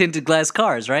do in tinted glass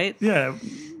cars, right? Yeah.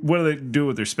 What do they do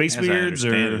with their space As I beards?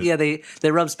 understand Or it. Yeah,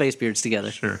 they rub space beards together.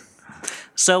 sure.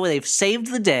 So they've saved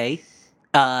the day.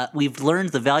 We've learned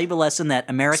the valuable lesson that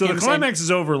Americans. So the climax is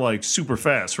over like super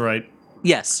fast, right?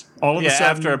 Yes, All of yeah, a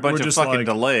sudden, after a bunch we're of just fucking like,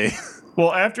 delay.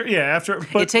 well, after.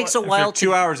 But it takes a After while.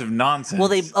 2 hours of nonsense.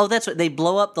 Well, that's what they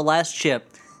blow up the last ship,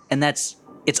 and it's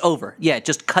over. Yeah, it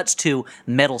just cuts to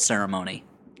medal ceremony.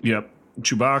 Yep.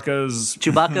 Chewbacca's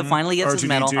Chewbacca finally gets his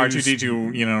medal.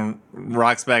 R2D2,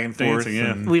 rocks back and forth. Dancing,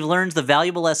 yeah. and- We've learned the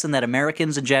valuable lesson that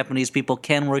Americans and Japanese people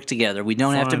can work together. We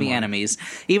don't have to be Finally. enemies.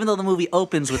 Even though the movie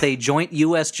opens with a joint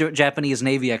U.S.-Japanese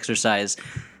Navy exercise,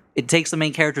 it takes the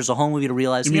main characters a whole movie to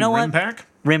realize, You you know mean what? Rim Pack?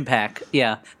 Rim Pack,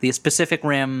 yeah. The Pacific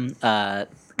Rim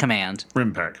Command.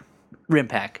 Rim Pack. Rim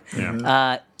Pack.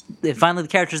 Yeah. Finally, the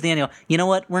characters at the end go, you know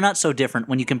what? We're not so different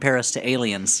when you compare us to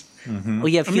aliens.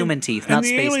 We have human teeth, not and the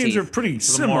space aliens teeth. are pretty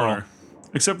similar,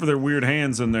 except for their weird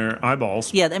hands and their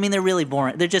eyeballs. Yeah, I mean, they're really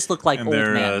boring. They just look like and old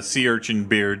their men. sea urchin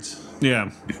beards.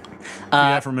 Yeah.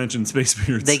 The aforementioned space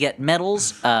beards. They get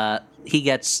medals.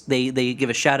 they give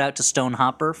a shout out to Stone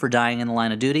Hopper for dying in the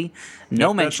line of duty.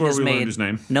 No mention is made. His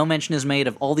name. No mention is made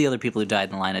of all the other people who died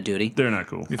in the line of duty. They're not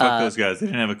cool. You fuck those guys. They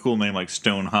didn't have a cool name like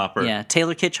Stone Hopper. Yeah,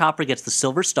 Taylor Kitsch Hopper gets the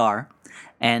Silver Star,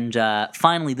 and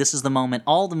finally, this is the moment.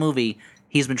 All the movie,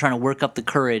 he's been trying to work up the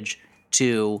courage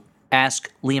to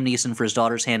ask Liam Neeson for his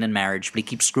daughter's hand in marriage, but he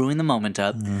keeps screwing the moment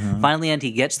up. Finally, and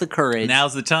he gets the courage.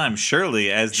 Now's the time.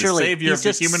 Shirley, as the savior of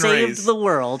the human he's just race, saved the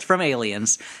world from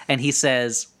aliens, and he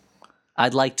says,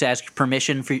 I'd like to ask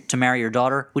permission to marry your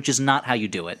daughter, which is not how you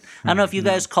do it. I don't know if you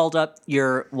guys called up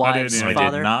your wife's father.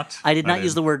 I did not. I did not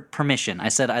use the word permission. I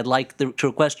said, I'd like to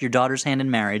request your daughter's hand in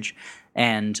marriage,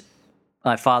 and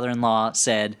my father-in-law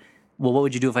said, well, what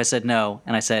would you do if I said no?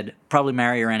 And I said, probably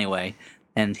marry her anyway.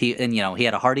 And he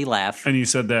had a hearty laugh. And you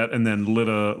said that, and then lit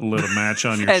a match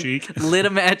on your cheek. Lit a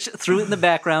match, threw it in the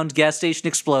background. Gas station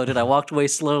exploded. I walked away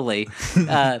slowly.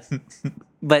 And then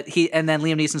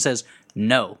Liam Neeson says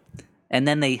no. And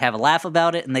then they have a laugh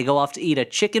about it, and they go off to eat a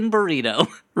chicken burrito.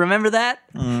 Remember that?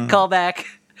 Call back.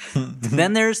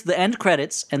 Then there's the end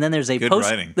credits, and then there's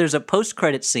a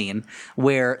post-credit scene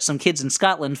where some kids in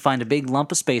Scotland find a big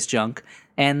lump of space junk,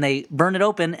 and they burn it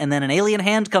open, and then an alien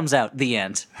hand comes out. The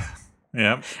end.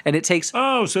 Yep. And it takes...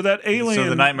 Oh, so that alien,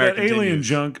 the nightmare alien continues.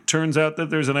 junk, turns out that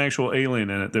there's an actual alien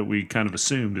in it that we kind of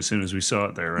assumed as soon as we saw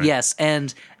it there, right? Yes,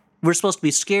 and we're supposed to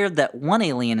be scared that one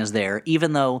alien is there,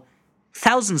 even though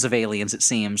thousands of aliens, it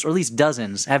seems, or at least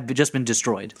dozens, have just been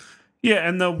destroyed. Yeah,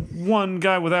 and the one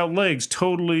guy without legs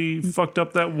totally fucked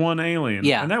up that one alien.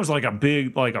 Yeah. And that was like a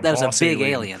big, That was a big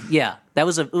alien. Yeah. It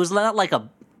was not like a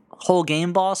whole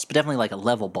game boss, but definitely like a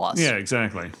level boss. Yeah,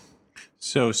 exactly.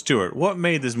 So, Stuart, what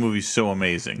made this movie so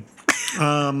amazing?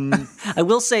 I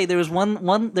will say there was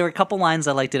one. There were a couple lines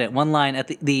I liked in it. One line at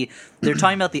they're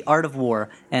talking about the art of war,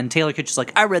 and Taylor Kitsch is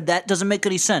like, "I read that. Doesn't make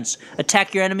any sense.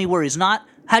 Attack your enemy where he's not.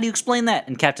 How do you explain that?"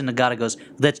 And Captain Nagata goes,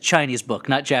 "That's Chinese book,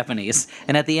 not Japanese."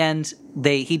 And at the end,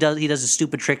 he does a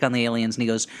stupid trick on the aliens, and he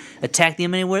goes, "Attack the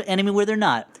enemy where they're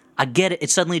not." I get it.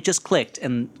 It just clicked,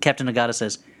 and Captain Nagata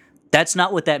says, "That's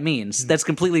not what that means. That's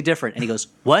completely different." And he goes,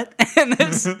 "What?" And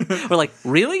we're like,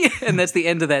 "Really?" And that's the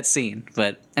end of that scene.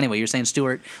 But anyway, you're saying,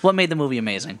 Stuart, what made the movie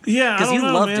amazing? Yeah, because you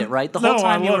loved it, right? The whole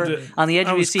time you were on the edge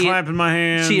of your seat, clapping my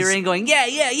hands, cheering, going, "Yeah,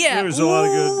 yeah, yeah!" There was a lot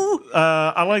of good.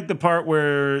 I like the part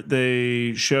where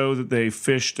they show that they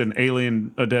fished a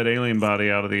dead alien body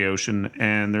out of the ocean,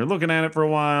 and they're looking at it for a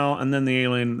while, and then the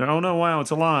alien, oh no, wow,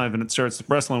 it's alive, and it starts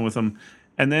wrestling with them.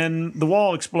 And then the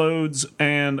wall explodes,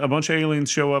 and a bunch of aliens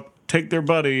show up, take their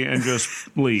buddy, and just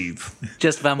leave.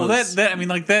 Just vamos. Well,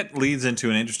 that leads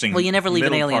into an interesting. Well, you never leave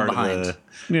an alien behind.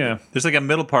 Yeah. There's like a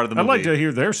middle part of the movie. I'd like to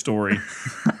hear their story.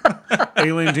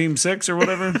 Alien Team 6 or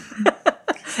whatever.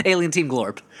 Alien Team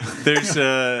Glorp. There's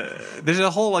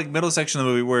a whole like middle section of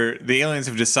the movie where the aliens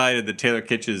have decided that Taylor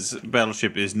Kitsch's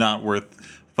battleship is not worth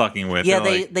fucking with. Yeah,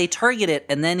 they target it,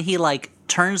 and then he like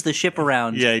turns the ship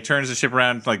around. Yeah, he turns the ship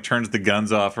around, like turns the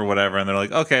guns off or whatever, and they're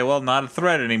like, okay, well, not a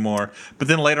threat anymore. But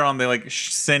then later on, they like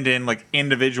send in like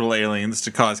individual aliens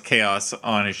to cause chaos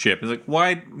on his ship. It's like,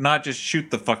 why not just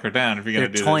shoot the fucker down if you're gonna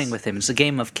do this? They're toying with him. It's a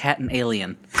game of cat and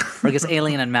alien, or I guess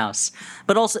alien and mouse.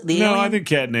 But also I think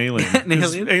cat and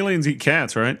alien. Aliens eat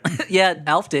cats, right? Yeah,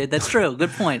 Alf did. That's true.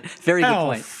 Good point. Very good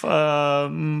point.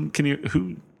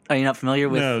 Who? Are you not familiar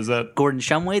with is that Gordon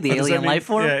Shumway, the alien life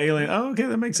form? Yeah, alien. Oh, okay,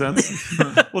 that makes sense.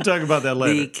 We'll talk about that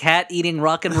later. The cat-eating,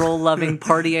 rock and roll loving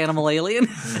party animal alien,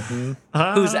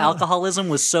 whose alcoholism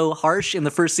was so harsh in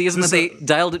the first season that they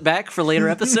dialed it back for later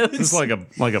episodes. It's like a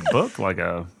book, like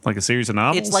a series of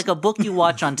novels. It's like a book you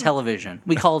watch on television.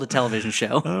 We call it a television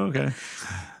show. Oh, okay.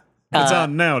 It's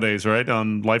on nowadays, right?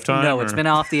 On Lifetime? No, it's been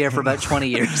off the air for about 20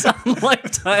 years on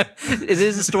Lifetime. It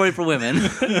is a story for women.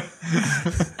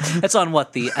 It's on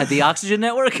what, the Oxygen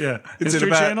Network? Yeah.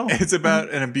 Channel? It's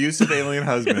about an abusive alien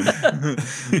husband.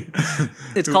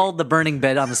 It's called The Burning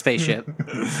Bed on the Spaceship.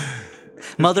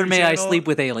 Mother, may I sleep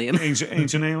with alien.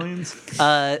 Ancient aliens?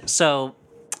 So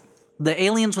the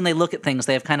aliens, when they look at things,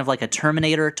 they have kind of like a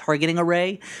Terminator targeting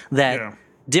array that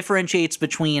differentiates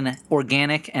between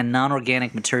organic and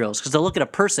non-organic materials, because they'll look at a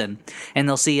person and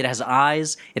they'll see it has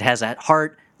eyes, it has a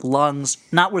heart, lungs,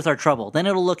 not worth our trouble. Then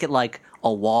it'll look at like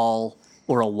a wall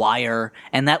or a wire,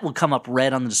 and that will come up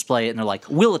red on the display, and they're like,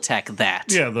 we'll attack that.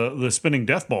 Yeah, the spinning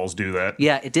death balls do that.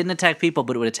 Yeah, it didn't attack people,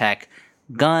 but it would attack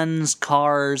guns,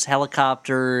 cars,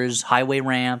 helicopters, highway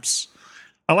ramps.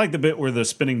 I like the bit where the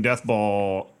spinning death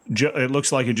ball, it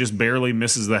looks like it just barely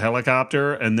misses the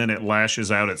helicopter, and then it lashes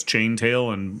out its chain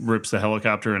tail and rips the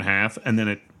helicopter in half, and then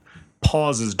it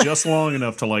pauses just long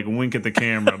enough to like wink at the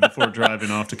camera before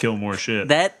driving off to kill more shit.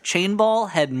 That chain ball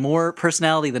had more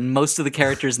personality than most of the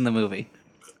characters in the movie.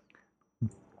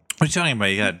 What are you talking about?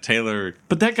 You got Taylor.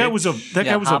 But that guy was a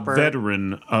Hopper.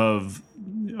 veteran of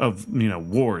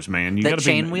wars, man. You That gotta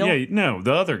chain wheel? Yeah, no,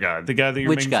 the other guy, the guy that you're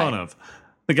Which making guy? fun of,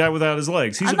 the guy without his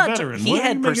legs. He's I'm a not veteran. he What are you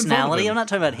had making fun of personality. him? I'm not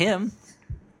talking about him.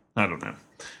 I don't know.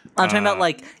 I'm talking about,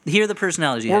 like, here are the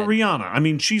personalities you Or had. Rihanna. I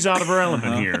mean, she's out of her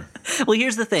element here. Well,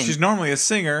 here's the thing. She's normally a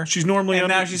singer. She's normally and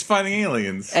under- now she's fighting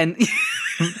aliens. And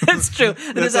that's true.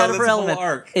 It is out of her that's the whole element.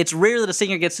 arc. It's rare that a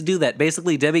singer gets to do that.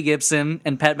 Basically, Debbie Gibson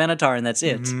and Pat Benatar, and that's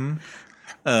it.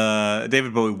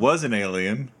 David Bowie was an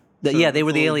alien. Yeah, they were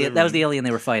it's the a little alien. That was the different. alien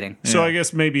they were fighting. So I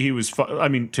guess maybe he was. I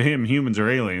mean, to him, humans are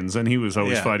aliens, and he was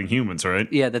always Yeah. fighting humans, right?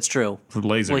 Yeah, that's true. With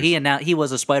lasers. Well, he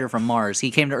was a spider from Mars.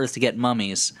 He came to Earth to get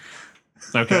mummies.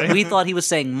 Okay. We thought he was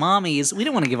saying mommies. We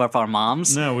didn't want to give up our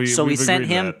moms. No, so we we've sent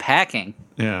agreed him that. packing.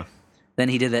 Yeah. Then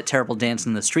he did that terrible Dance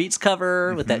in the Streets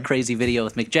cover with that crazy video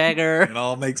with Mick Jagger. It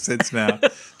all makes sense now.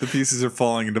 The pieces are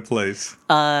falling into place.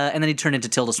 And then he turned into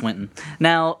Tilda Swinton.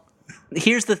 Now,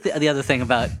 here's the other thing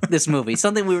about this movie.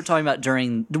 Something we were talking about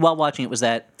while watching it was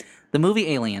that the movie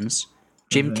Aliens,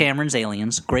 Jim Cameron's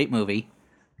Aliens, great movie,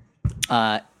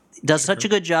 does such a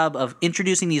good job of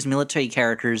introducing these military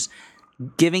characters,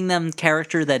 giving them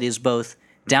character that is both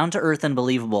down to earth and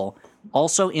believable,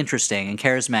 also interesting and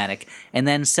charismatic, and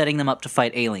then setting them up to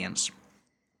fight aliens.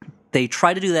 They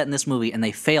try to do that in this movie, and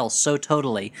they fail so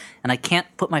totally, and I can't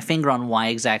put my finger on why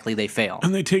exactly they fail.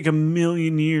 And they take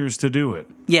 1,000,000 years to do it.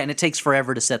 Yeah, and it takes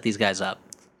forever to set these guys up.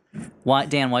 Why,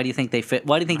 Dan? Why do you think they fit?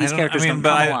 Why do you think these characters come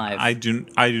alive? I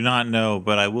do not know,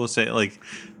 but I will say, like,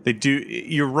 they do.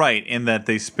 You're right in that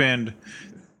they spend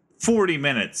 40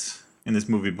 minutes in this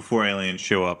movie before aliens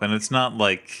show up, and it's not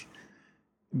like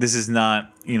this is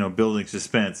not building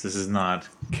suspense. This is not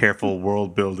careful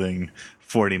world building.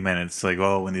 40 minutes, like,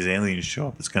 oh, when these aliens show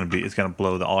up, it's gonna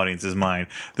blow the audience's mind.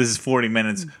 This is 40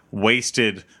 minutes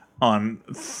wasted on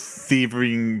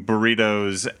thieving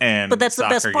burritos and But that's the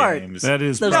best soccer part. games. That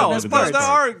is Those are probably the the best best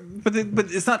parts. part. but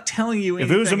it's not telling you If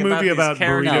anything. it was a movie about these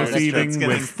burrito characters thieving that's gonna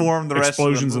with inform the rest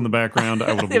explosions of in the background, I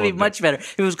would have It'd be loved much it. better.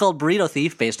 If it was called Burrito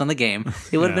Thief based on the game,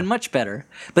 it would have Yeah. been much better.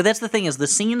 But that's the thing is the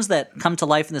scenes that come to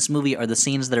life in this movie are the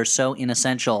scenes that are so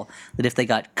inessential that if they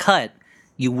got cut,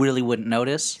 you really wouldn't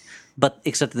notice. But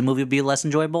except the movie would be less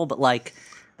enjoyable. But like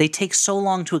they take so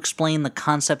long to explain the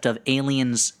concept of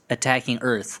aliens attacking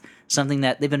Earth. Something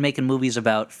that they've been making movies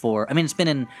about for, I mean, it's been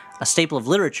in a staple of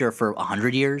literature for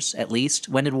 100 years at least.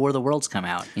 When did War of the Worlds come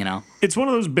out, It's one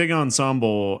of those big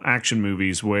ensemble action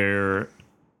movies where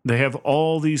they have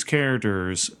all these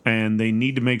characters and they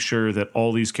need to make sure that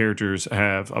all these characters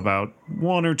have about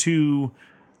one or two,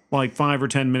 like 5 or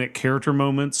 10 minute character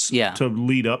moments to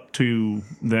lead up to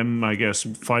them, I guess,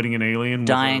 fighting an alien.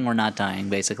 Dying or not dying,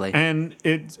 basically. And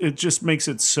it just makes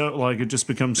it so, like, it just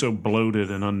becomes so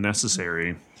bloated and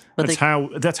unnecessary. But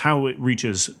That's how it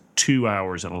reaches 2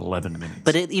 hours and 11 minutes.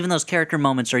 But even those character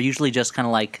moments are usually just kind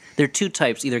of like, there are two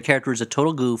types. Either a character is a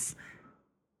total goof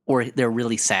or they're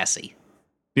really sassy.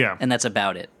 Yeah. And that's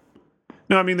about it.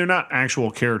 No, I mean, they're not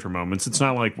actual character moments. It's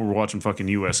not like we're watching fucking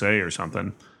USA or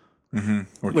something. Where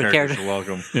With characters are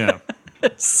welcome. Yeah.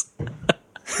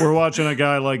 We're watching a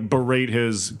guy like berate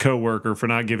his coworker for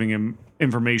not giving him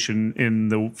information in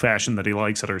the fashion that he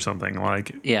likes it or something.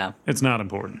 Like, Yeah. it's not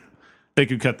important. They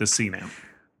could cut this scene out.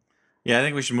 Yeah, I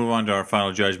think we should move on to our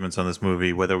final judgments on this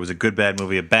movie. Whether it was a good bad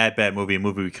movie, a bad movie, a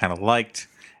movie we kind of liked.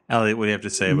 Elliot, what do you have to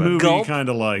say about it? Movie Gulp. kind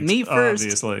of liked, Me first.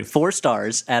 obviously. 4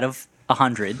 stars out of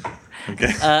 100.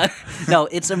 Okay. No,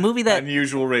 it's a movie that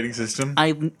Unusual rating system.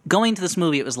 going to this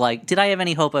movie, it was like, did I have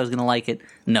any hope I was going to like it?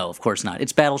 No, of course not.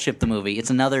 It's Battleship the movie. It's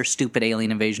another stupid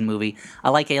alien invasion movie. I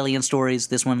like alien stories.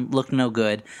 This one looked no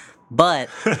good. But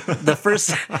the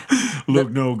first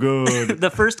Look no good. the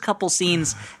first couple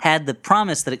scenes had the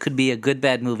promise that it could be a good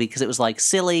bad movie because it was like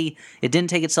silly. It didn't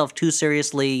take itself too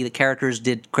seriously. The characters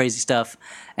did crazy stuff,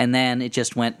 and then it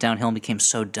just went downhill and became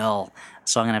so dull.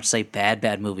 So I'm gonna have to say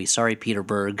bad movie. Sorry, Peter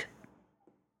Berg.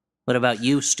 What about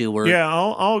you, Stewart? Yeah,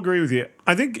 I'll agree with you.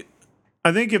 I think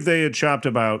if they had chopped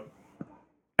about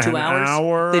 2 an hours.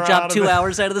 hour They out dropped of 2 it-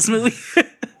 hours out of this movie.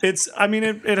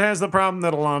 It has the problem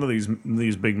that a lot of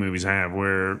these big movies have,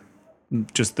 where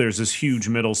just there's this huge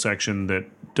middle section that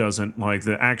doesn't, like,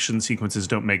 the action sequences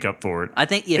don't make up for it. I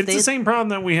think if It's they the same problem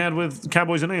that we had with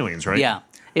Cowboys and Aliens, right? yeah,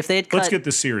 if they had cut, Let's get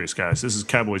this serious, guys. This is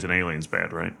Cowboys and Aliens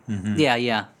bad, right?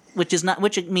 yeah, which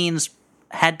it means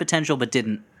had potential but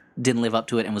didn't live up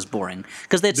to it and was boring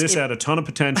because This had a ton of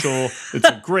potential. It's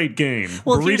a great game.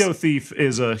 Well, Burrito Thief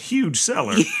is a huge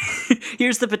seller.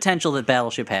 Here's the potential that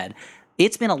Battleship had.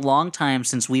 It's been a long time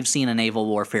since we've seen a naval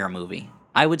warfare movie.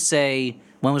 I would say,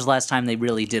 when was the last time they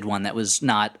really did one that was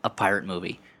not a pirate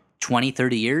movie? 20,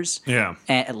 30 years? Yeah.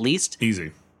 At least.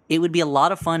 Easy. it would be a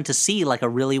lot of fun to see like a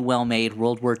really well-made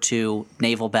World War II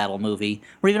naval battle movie,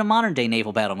 or even a modern-day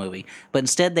naval battle movie. But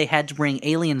instead, they had to bring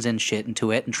aliens and shit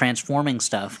into it and transforming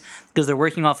stuff because they're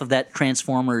working off of that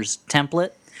Transformers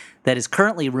template that is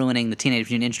currently ruining the Teenage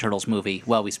Mutant Ninja Turtles movie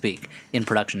while we speak, in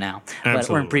production now,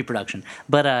 or in pre-production.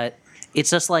 But it's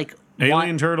just like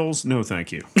Alien Turtles, no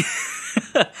thank you.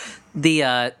 but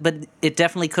it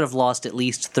definitely could have lost at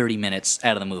least 30 minutes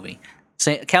out of the movie.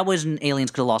 Say, Cowboys and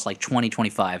Aliens could have lost like 20,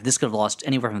 25. This could have lost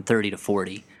anywhere from 30 to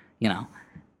 40, you know.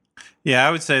 Yeah,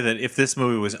 I would say that if this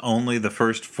movie was only the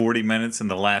first 40 minutes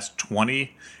and the last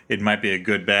 20, it might be a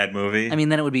good, bad movie. I mean,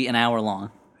 then it would be an hour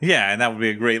long. Yeah, and that would be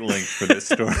a great link for this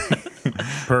story.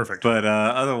 Perfect. But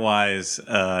otherwise,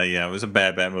 yeah, it was a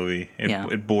bad movie.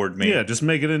 It bored me. Yeah, just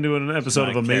make it into an episode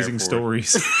of Amazing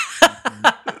Stories.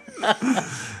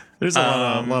 There's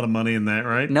a lot of money in that,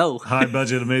 right? No. High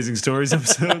budget Amazing Stories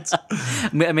episodes.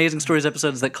 Amazing Stories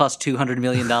episodes that cost $200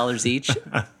 million each.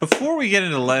 Before we get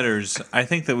into letters, I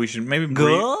think that we should maybe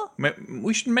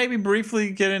briefly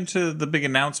get into the big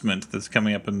announcement that's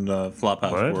coming up in the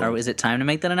Flophouse world. Or is it time to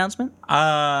make that announcement?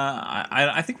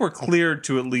 I think we're cleared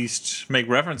to at least make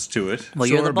reference to it. Well,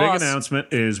 So you're the our boss. big announcement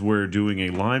is we're doing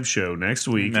a live show next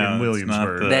week in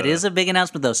Williamsburg. That is a big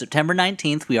announcement, though. September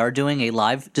 19th, we are doing a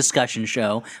live discussion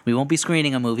show. We won't be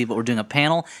screening a movie, but we're doing a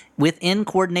panel within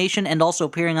coordination and also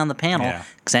appearing on the panel. Yeah.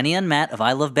 Xenia and Matt of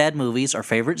I Love Bad Movies, our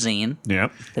favorite zine.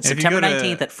 Yep. That's If you September go to-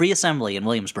 19th at Free Assembly in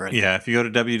Williamsburg. Yeah, if you go to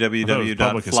Public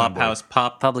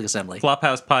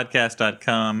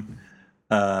www.flophousepodcast.com,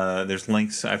 there's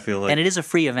links, I feel like. And it is a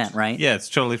free event, right? Yeah, it's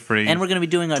totally free. And we're going to be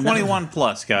doing a 21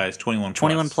 plus, guys. 21 plus.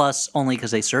 21 plus only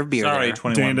because they serve beer Sorry, there.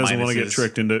 21 Dan doesn't want to get minuses.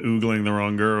 tricked into oogling the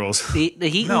wrong girls. He No,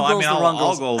 I Googles mean, the wrong I'll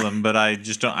girls. goal them, but I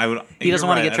just don't. He doesn't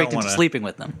want to get tricked into sleeping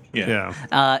with them.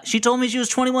 Yeah. She told me she was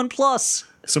 21 plus.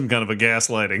 Some kind of a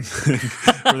gaslighting thing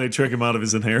where they trick him out of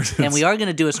his inheritance. And we are going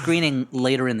to do a screening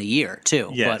later in the year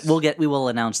too. Yes. But we will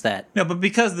announce that. No, but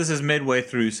because this is midway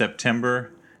through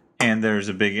September, and there's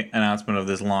a big announcement of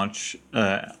this launch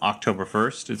October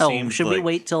 1st, it seems should like... we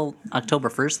wait till October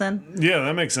 1st then? Yeah,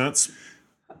 that makes sense.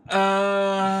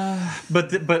 But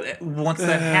once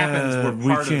that happens,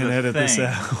 we're part we can't of the edit thing. this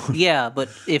out. Yeah, but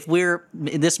if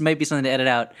this might be something to edit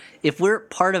out. If we're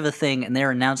part of a thing and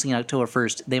they're announcing it October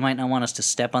 1st, they might not want us to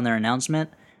step on their announcement.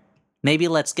 Maybe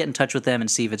let's get in touch with them and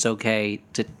see if it's okay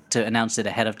to announce it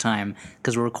ahead of time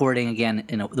because we're recording again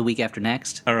the week after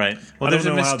next. All right. Well, I there's a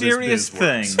don't know how this mysterious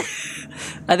biz thing.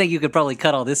 works. I think you could probably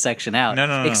cut all this section out.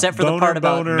 No. Except for the part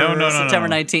about No, September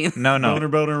 19th. No. Boner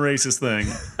racist thing.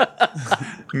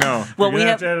 No. Well, You're we gonna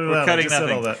have to edit it we're out. I cutting just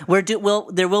said all nothing.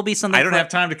 that. there will be something. I don't have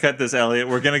time to cut this, Elliot.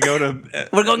 We're going to go to...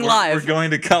 We're going live. We're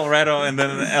going to Colorado and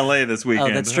then L.A. this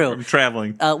weekend. Oh, that's true. I'm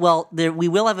traveling. We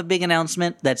will have a big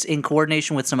announcement that's in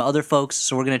coordination with some other folks,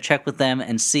 so we're going to check with them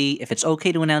and see if it's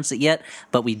okay to announce it yet.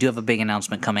 But we do have a big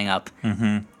announcement coming up.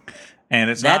 And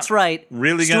it's That's not right.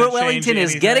 really Stuart going to change Wellington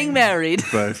is anything, getting married.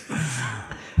 But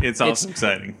it's also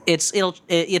exciting. It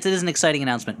is an exciting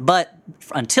announcement. But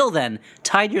until then,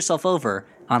 tide yourself over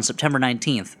on September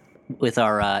 19th with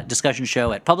our discussion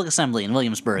show at Public Assembly in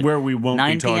Williamsburg. Where we won't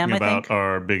 9 be talking p.m., I about think.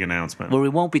 our big announcement. Where we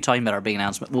won't be talking about our big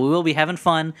announcement. But we will be having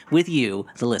fun with you,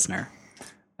 the listener.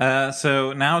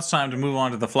 So now it's time to move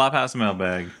on to the Flophouse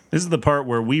mailbag. This is the part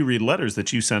where we read letters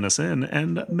that you sent us in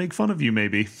and make fun of you,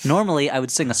 maybe. Normally, I would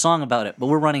sing a song about it, but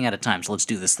we're running out of time, so let's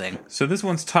do this thing. So this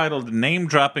one's titled Name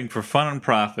Dropping for Fun and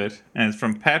Profit, and it's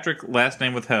from Patrick, last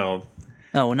name withheld.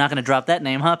 Oh, we're not going to drop that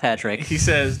name, huh, Patrick? He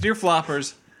says, Dear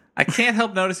Floppers, I can't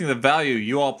help noticing the value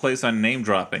you all place on name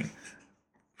dropping.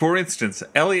 For instance,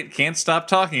 Elliot can't stop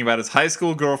talking about his high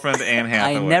school girlfriend, Anne I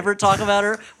Hathaway. never talk about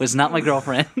her. Was not my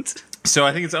girlfriend. So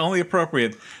I think it's only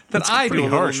appropriate that I do a pretty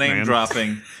little harsh, name man.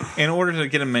 dropping in order to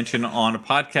get a mention on a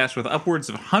podcast with upwards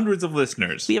of hundreds of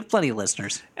listeners. We have plenty of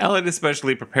listeners. Elliot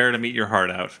especially, prepare to meet your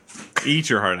heart out. Eat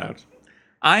your heart out.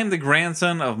 I am the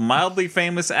grandson of mildly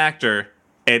famous actor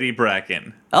Eddie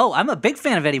Bracken. Oh, I'm a big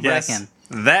fan of Eddie Yes, Bracken.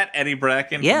 that Eddie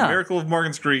Bracken Yeah. from Miracle of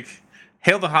Morgan's Creek,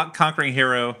 Hail the Conquering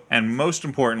Hero, and most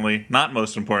importantly, not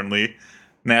most importantly,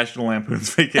 National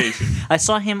Lampoon's Vacation. I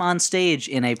saw him on stage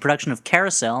in a production of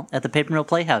Carousel at the Paper Mill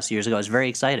Playhouse years ago. I was very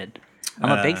excited.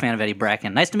 I'm a big fan of Eddie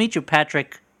Bracken. Nice to meet you,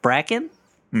 Patrick Bracken.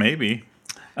 Maybe.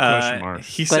 Question mark.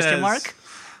 He Question says, mark?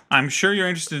 I'm sure you're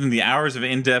interested in the hours of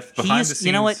in-depth behind-the-scenes...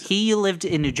 You know what? He lived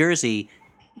in New Jersey,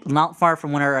 not far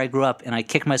from where I grew up, and I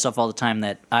kicked myself all the time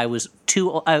that I was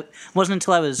too... I wasn't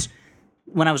until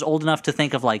when I was old enough to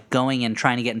think of like going and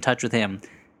trying to get in touch with him,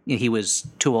 he was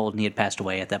too old and he had passed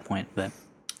away at that point. But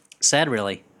sad,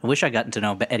 really. I wish I gotten to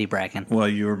know Eddie Bracken. Well,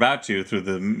 you were about to through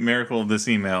the miracle of this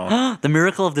email. The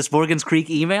miracle of this Morgan's Creek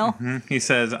email? He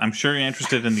says, I'm sure you're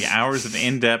interested in the hours of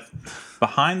in-depth,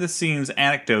 behind-the-scenes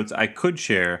anecdotes I could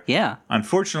share. Yeah.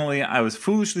 Unfortunately, I was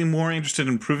foolishly more interested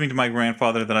in proving to my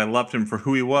grandfather that I loved him for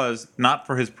who he was, not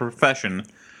for his profession,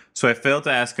 so I failed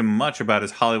to ask him much about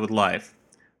his Hollywood life.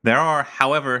 There are,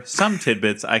 however, some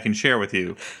tidbits I can share with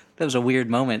you. That was a weird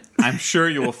moment. I'm sure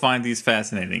you will find these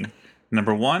fascinating.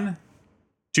 Number 1,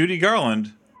 Judy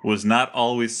Garland was not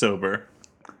always sober.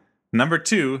 Number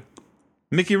 2,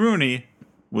 Mickey Rooney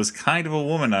was kind of a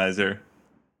womanizer.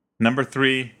 Number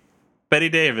 3, Betty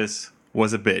Davis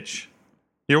was a bitch.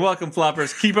 You're welcome,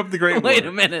 floppers. Keep up the great work. Wait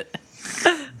a minute.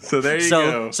 So there you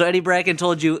go. So Eddie Bracken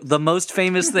told you the most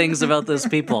famous things about those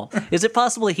people. Is it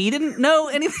possible he didn't know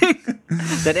anything?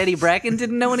 That Eddie Bracken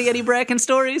didn't know any Eddie Bracken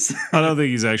stories? I don't think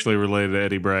he's actually related to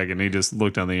Eddie Bracken. He just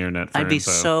looked on the internet for I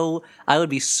would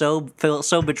be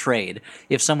so betrayed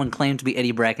if someone claimed to be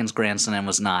Eddie Bracken's grandson and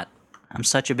was not. I'm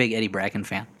such a big Eddie Bracken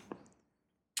fan.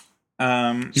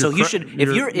 So you should,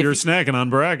 if you're snacking on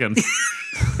Bracken.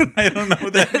 I don't know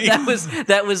what that means.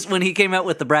 that was when he came out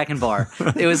with the Bracken bar.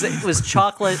 It was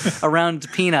chocolate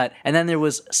around peanut, and then there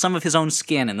was some of his own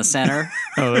skin in the center.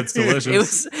 Oh, that's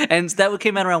delicious. And that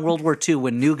came out around World War II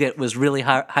when nougat was really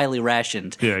highly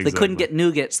rationed. Yeah, exactly. They couldn't get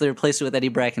nougat, so they replaced it with Eddie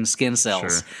Bracken's skin cells.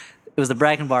 Sure. It was the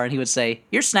Bracken bar, and he would say,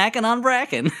 "You're snacking on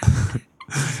Bracken."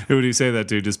 Who would he say that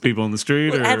to? Just people on the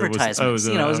street? Or advertisements,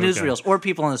 his newsreels, or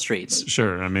people on the streets.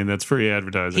 Sure, I mean, that's free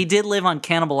advertising. He did live on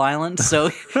Cannibal Island, so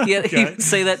he would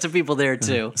say that to people there,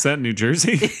 too. Is that New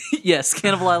Jersey? Yes,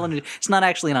 Cannibal Island. It's not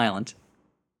actually an island.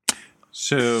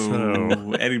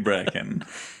 So Eddie Bracken.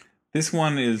 This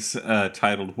one is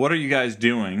titled, What Are You Guys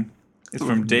Doing? It's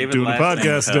from David Doing a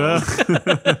podcast,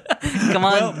 Come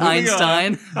on,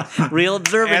 Einstein. Real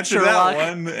observant, Answer Sherlock.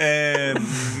 that one, and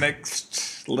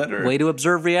next letter. Way to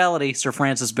observe reality, Sir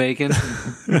Francis Bacon.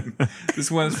 This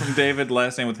one is from David,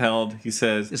 last name withheld. He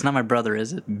says, It's not my brother,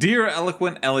 is it? Dear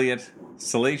Eloquent Elliot,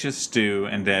 Salacious Stu,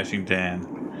 and Dashing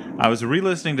Dan, I was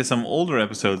re-listening to some older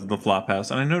episodes of The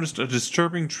Flophouse, and I noticed a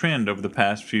disturbing trend over the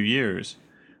past few years.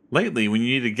 Lately, when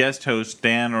you need a guest host,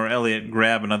 Dan or Elliot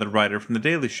grab another writer from The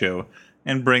Daily Show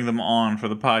and bring them on for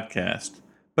the podcast.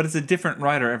 But it's a different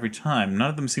writer every time. None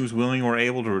of them seems willing or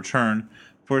able to return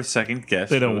for a second guest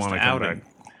They don't host want to come outing. back.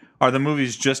 Are the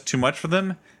movies just too much for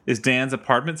them? Is Dan's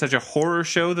apartment such a horror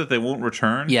show that they won't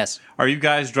return? Yes. Are you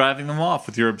guys driving them off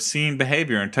with your obscene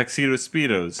behavior and tuxedo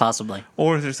speedos? Possibly.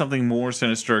 Or is there something more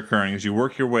sinister occurring as you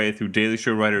work your way through Daily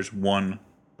Show writers one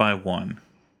by one?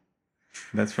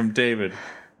 That's from David.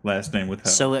 Last name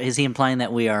withheld. So is he implying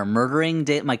that we are murdering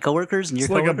my coworkers and your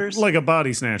It's coworkers? like a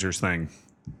body snatchers thing.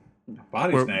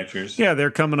 Body snatchers? Yeah, they're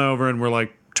coming over and we're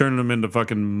like turning them into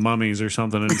fucking mummies or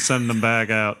something and sending them back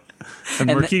out.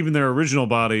 And we're keeping their original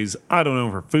bodies, I don't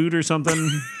know, for food or something.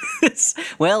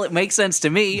 Well, it makes sense to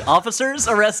me. Officers,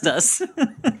 arrest us.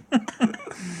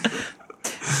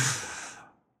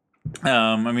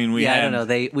 I mean, I don't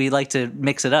know. We like to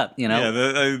mix it up, you know?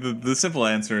 Yeah, the simple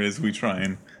answer is we try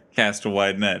and cast a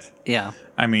wide net. Yeah.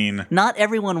 I mean... Not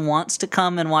everyone wants to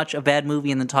come and watch a bad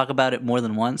movie and then talk about it more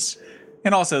than once.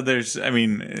 And also, there's, I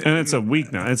mean... And it's a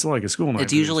weeknight. It's like a school night.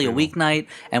 It's usually a weeknight,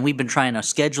 and we've been trying to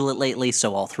schedule it lately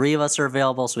so all three of us are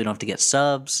available so we don't have to get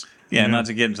subs. Yeah, not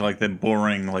to get into, like, the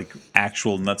boring, like,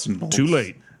 actual nuts and bolts. Too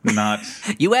late. Not...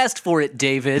 You asked for it,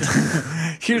 David.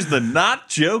 Here's the not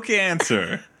joke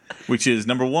answer, which is,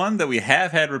 number one, that we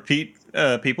have had repeat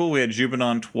people. We had Jubin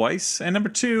on twice. And number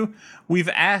two, we've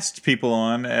asked people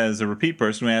on as a repeat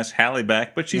person. We asked Hallie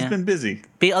back, but she's been busy.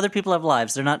 Other people have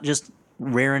lives. They're not just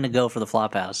raring to go for the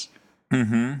Flophouse.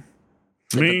 Mm-hmm.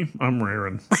 Me, I'm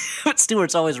raring. But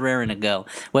Stuart's always raring to go.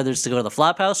 Whether it's to go to the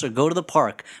Flophouse or go to the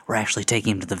park. We're actually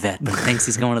taking him to the vet, but he thinks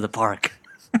he's going to the park.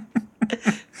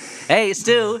 Hey,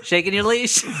 Stu, shaking your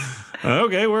leash.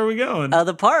 Okay, where are we going?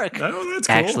 The park. Oh, that's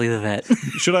cool. Actually, the vet.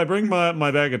 Should I bring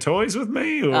my bag of toys with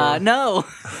me? Or No.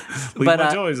 leave But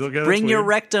my toys? Okay, bring that's your weird.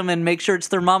 rectum and make sure it's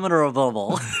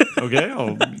thermometerable. Okay,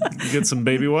 I'll get some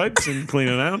baby wipes and clean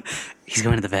it out. He's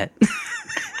going to the vet.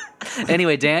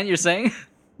 Anyway, Dan, you're saying? A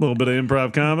little bit of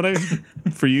improv comedy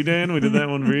for you, Dan. We did that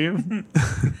one for you.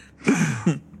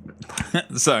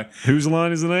 Sorry. Whose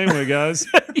line is it anyway, guys?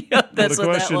 Yeah, that's What a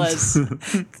what that question.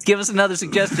 was. Give us another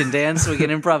suggestion, Dan, so we can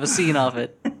improv a scene off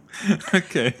it.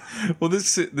 Okay. Well,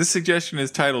 this suggestion is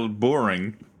titled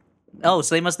Boring. Oh,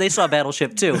 so they saw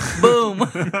Battleship too. Boom.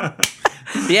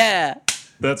 Yeah.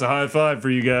 That's a high five for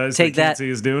you guys. Take that that. can't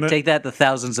see us doing it. Take that, the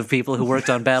thousands of people who worked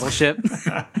on Battleship.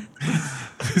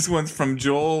 This one's from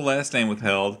Joel, last name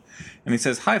withheld. And he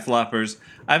says, "Hi, Floppers.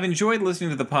 I've enjoyed listening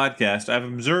to the podcast. I've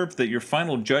observed that your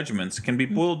final judgments can be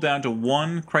boiled down to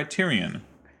one criterion.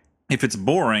 If it's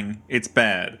boring, it's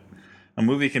bad. A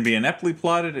movie can be ineptly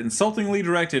plotted, insultingly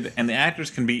directed, and the actors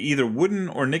can be either wooden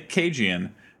or Nick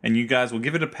Cagean, and you guys will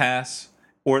give it a pass,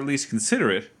 or at least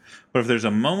consider it. But if there's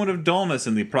a moment of dullness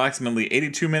in the approximately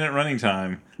 82-minute running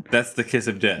time, that's the kiss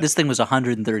of death." This thing was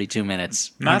 132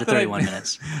 minutes, 131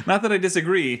 minutes. Not that I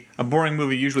disagree. A boring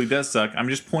movie usually does suck. I'm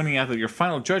just pointing out that your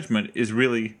final judgment is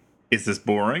really, is this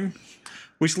boring?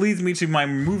 Which leads me to my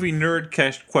movie nerd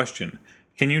question.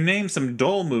 Can you name some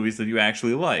dull movies that you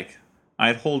actually like?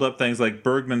 I'd hold up things like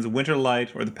Bergman's Winter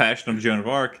Light or The Passion of Joan of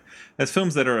Arc as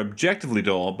films that are objectively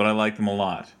dull, but I like them a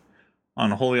lot.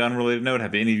 On a wholly unrelated note,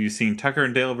 have any of you seen Tucker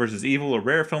and Dale vs. Evil, a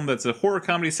rare film that's a horror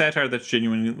comedy satire that's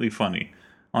genuinely funny?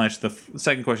 I'll answer the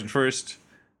second question first.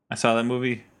 I saw that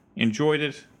movie, enjoyed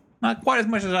it. Not quite as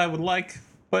much as I would like,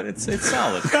 but it's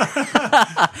solid.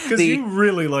 Because you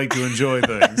really like to enjoy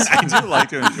things. I do like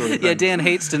to enjoy things. Yeah, Dan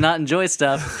hates to not enjoy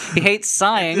stuff. He hates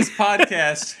sighing. This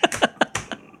podcast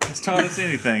has taught us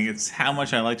anything. It's how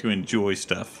much I like to enjoy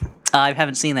stuff. I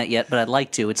haven't seen that yet, but I'd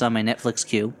like to. It's on my Netflix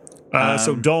queue.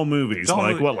 So dull movies,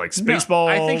 like Spaceballs?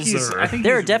 I think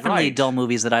There are he's definitely right. dull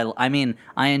movies that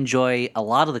I enjoy a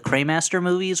lot of the Craymaster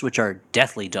movies, which are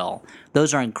deathly dull.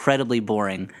 Those are incredibly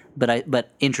boring,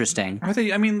 but interesting. Are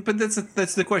they? I mean, but that's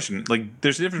the question. Like,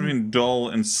 there's a difference between dull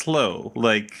and slow,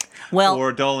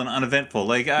 or dull and uneventful.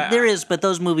 There is, but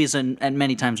those movies and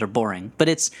many times are boring. But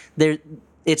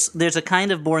there's a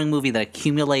kind of boring movie that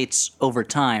accumulates over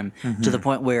time to the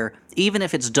point where even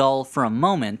if it's dull for a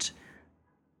moment,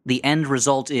 the end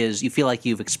result is you feel like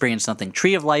you've experienced something.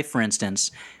 Tree of Life, for instance,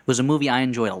 was a movie I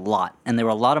enjoyed a lot, and there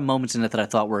were a lot of moments in it that I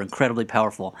thought were incredibly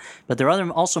powerful. But there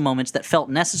are also moments that felt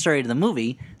necessary to the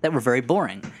movie that were very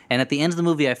boring. And at the end of the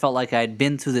movie, I felt like I had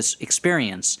been through this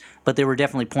experience, but there were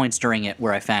definitely points during it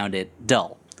where I found it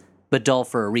dull, but dull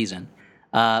for a reason.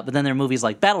 But then there are movies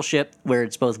like Battleship, where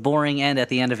it's both boring and at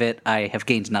the end of it, I have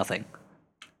gained nothing.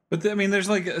 But I mean, there's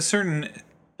like a certain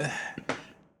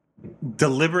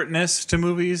deliberateness to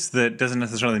movies that doesn't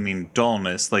necessarily mean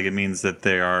dullness. Like, it means that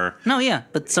they are... No, yeah,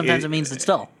 but sometimes it means it's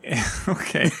dull.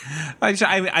 Okay.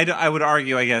 I would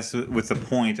argue, I guess, with the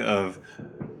point of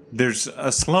there's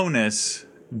a slowness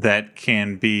that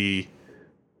can be,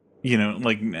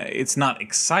 it's not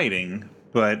exciting,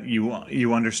 but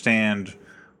you understand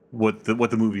what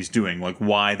the movie's doing, like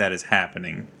why that is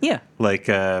happening. Yeah. Like,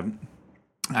 I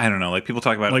don't know, like people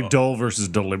talk about... Like dull versus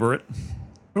deliberate?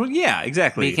 Well, yeah,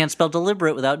 exactly. But you can't spell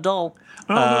deliberate without dull.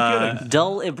 Oh, no kidding.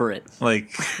 Dull-iberate.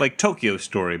 Like Tokyo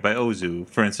Story by Ozu,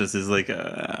 for instance, is like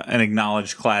an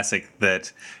acknowledged classic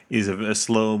that is a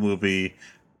slow movie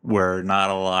where not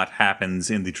a lot happens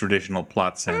in the traditional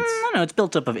plot sense. I don't know, it's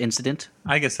built up of incident.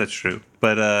 I guess that's true.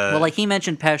 But Well, like he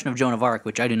mentioned Passion of Joan of Arc,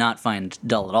 which I do not find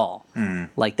dull at all.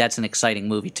 Like, that's an exciting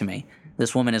movie to me.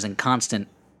 This woman is in constant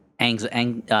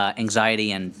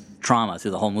anxiety and trauma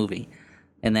through the whole movie.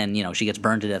 And then, she gets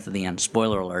burned to death at the end.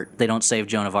 Spoiler alert. They don't save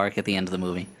Joan of Arc at the end of the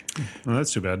movie. Well,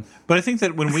 that's too bad. But I think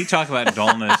that when we talk about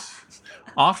dullness,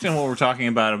 often what we're talking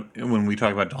about when we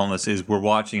talk about dullness is we're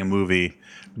watching a movie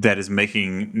that is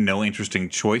making no interesting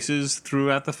choices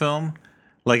throughout the film.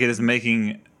 Like, it is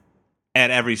making,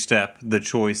 at every step, the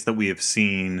choice that we have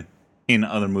seen in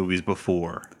other movies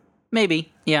before.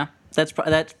 Maybe, yeah. That's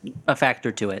a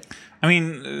factor to it. I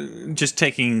mean, just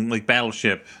taking, like,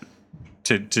 Battleship...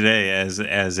 today as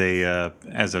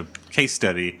a case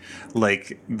study,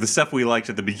 like the stuff we liked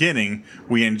at the beginning,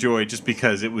 we enjoyed just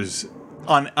because it was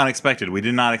unexpected. We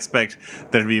did not expect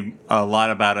there to be a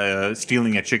lot about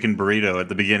stealing a chicken burrito at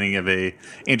the beginning of a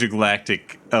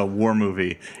intergalactic war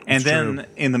movie, and then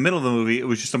in the middle of the movie, it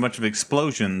was just a bunch of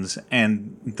explosions,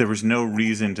 and there was no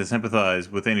reason to sympathize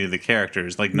with any of the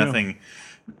characters. Like nothing.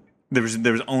 There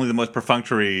was only the most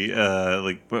perfunctory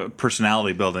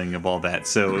personality building of all that.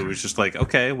 So it was just like,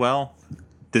 okay, well,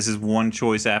 this is one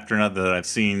choice after another that I've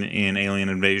seen in alien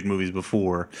invasion movies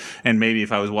before. And maybe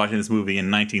if I was watching this movie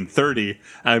in 1930,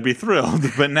 I would be thrilled.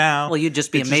 But now, well, you'd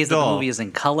just be amazed that the movie is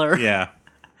in color. Yeah.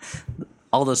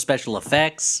 All those special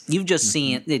effects. You've just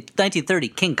seen 1930.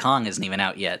 King Kong isn't even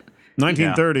out yet.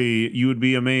 1930, you would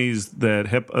be amazed that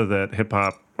hip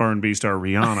hop R&B star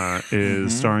Rihanna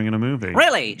is starring in a movie.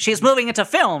 Really? She's moving into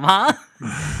film, huh?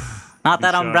 Not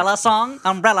that Umbrella song?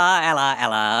 Umbrella, Ella,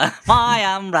 Ella, my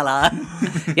umbrella.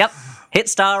 Yep, hit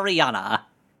star Rihanna.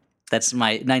 That's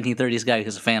my 1930s guy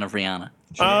who's a fan of Rihanna.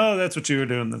 Sure. Oh, that's what you were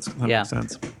doing. That makes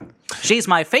sense. She's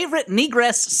my favorite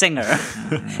negress singer.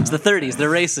 It's the 30s. They're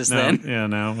racist then. Yeah,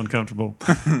 now I'm uncomfortable.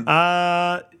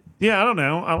 Yeah, I don't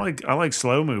know. I like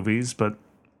slow movies, but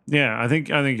Yeah, I think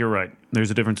you're right.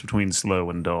 There's a difference between slow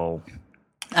and dull.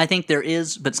 I think there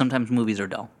is, but sometimes movies are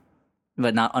dull.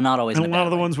 But not always And in a a lot bad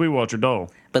of the way. ones we watch are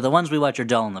dull. But the ones we watch are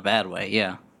dull in the bad way,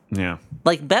 yeah. Yeah.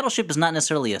 Like, Battleship is not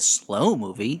necessarily a slow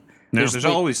movie. No. There's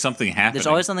always something happening. There's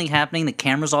always something happening. The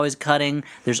camera's always cutting.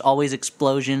 There's always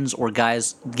explosions or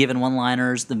guys giving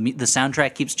one-liners. The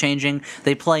soundtrack keeps changing.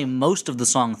 They play most of the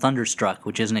song "Thunderstruck,"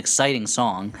 which is an exciting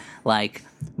song.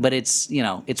 But it's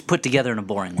it's put together in a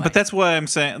boring way. But that's why I'm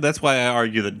saying. That's why I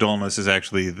argue that dullness is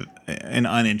actually an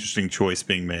uninteresting choice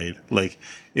being made. Like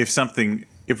if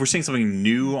we're seeing something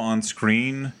new on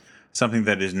screen. Something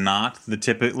that is not the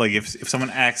typical, like if someone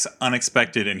acts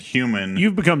unexpected and human.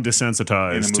 You've become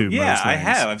desensitized to most Yeah, things. I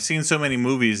have. I've seen so many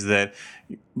movies that,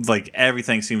 like,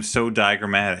 everything seems so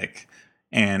diagrammatic.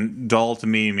 And dull to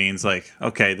me means, like,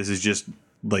 okay, this is just,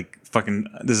 like,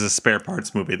 this is a spare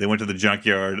parts movie. They went to the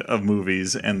junkyard of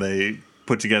movies and they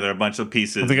put together a bunch of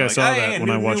pieces. I think I like, saw hey, that a when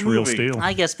I new watched Real movie. Steel.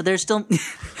 I guess, but there's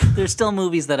still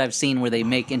movies that I've seen where they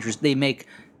make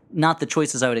not the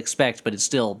choices I would expect, but it's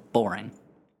still boring.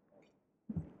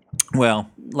 Well,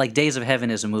 Like Days of Heaven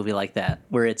is a movie like that,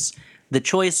 where it's the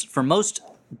choice for most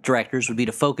directors would be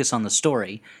to focus on the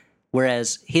story,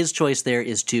 whereas his choice there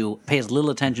is to pay as little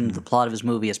attention to the plot of his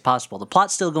movie as possible. The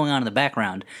plot's still going on in the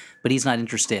background, but he's not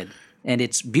interested. And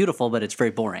it's beautiful, but it's very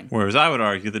boring. whereas I would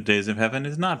argue that Days of Heaven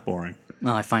is not boring.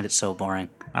 Oh, I find it so boring,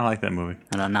 I like that movie.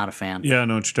 and I'm not a fan. Yeah, I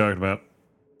know what you're talking about.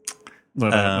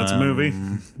 But, that's a movie.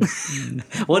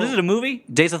 What is it, a movie?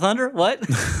 Days of Thunder? What?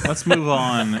 Let's move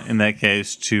on in that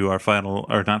case to our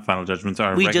not final judgments.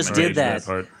 Our We just did recommendations.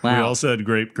 that. Part. Wow. We all said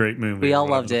great movie. We all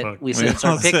What loved the it. fuck? We said it's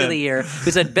our all pick of said- the year.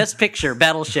 We said Best Picture,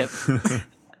 Battleship.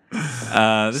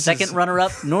 This Second is,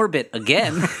 runner-up, Norbit,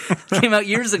 again. Came out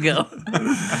years ago.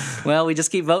 Well, we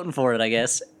just keep voting for it, I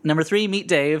guess. Number 3, Meet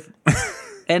Dave.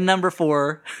 And number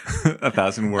 4,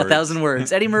 1,000 words. 1,000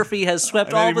 Words. Eddie Murphy has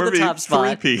swept all but the top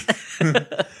spot. This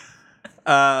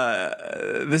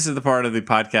is the part of the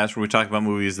podcast where we talk about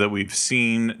movies that we've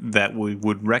seen that we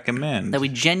would recommend That we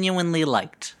genuinely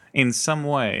liked. in some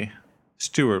way.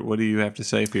 Stuart, what do you have to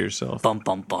say for yourself? Bum,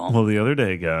 bum, bum. Well, the other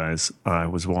day, guys, I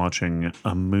was watching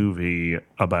a movie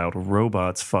about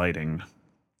robots fighting.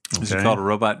 Is it Okay. called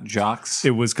Robot Jocks? It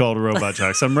was called Robot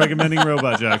Jocks. I'm recommending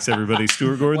Robot Jocks, everybody.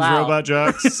 Stuart Gordon's Wow. Robot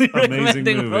Jocks. Amazing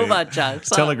Recommending movie. Robot Jocks.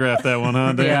 huh? Telegraph that one,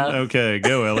 huh, Dan? Yeah. Okay,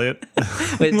 go, Elliot.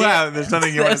 Wait, Wow, there's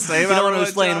nothing you want to say you about don't want to Robot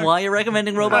explain Jocks? why you're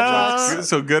recommending Robot Jocks?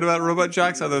 So good about Robot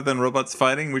Jocks other than robots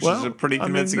fighting, which is Well, a pretty I mean,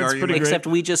 convincing that's argument. pretty great. Except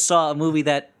we just saw a movie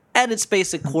that, at its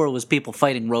basic core, was people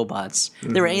fighting robots.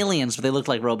 They were aliens, but they looked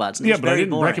like robots. And it Yeah, was but I very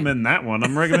didn't boring. recommend that one.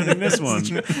 I'm recommending this one.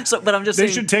 So, but I'm just They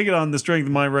saying. should take it on the strength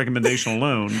of my recommendation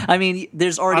alone. I mean,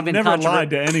 there's already I've been never lied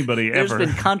to anybody There's ever.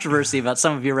 been controversy about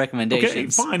some of your Okay,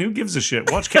 recommendations. fine. Who gives a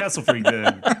shit? Watch Castle Freak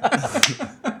then.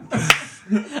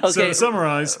 Okay, So to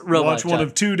summarize, Robot watch one Jock.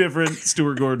 of 2 different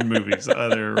Stuart Gordon movies.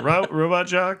 Either Robot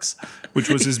Jocks, which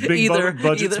was his big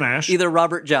budget smash. Either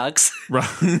Robert Jocks.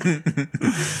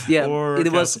 Yeah, Or it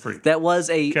was Castle Freak. that was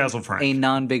a Castle Frank. a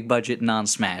non-big budget,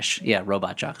 non-smash. Yeah,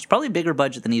 Robot Jocks. Probably a bigger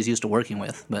budget than he's used to working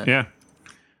with. But Yeah.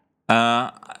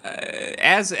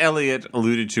 As Elliot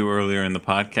alluded to earlier in the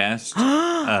podcast,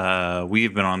 we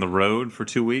have been on the road for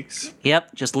 2 weeks.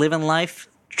 Yep, just living life,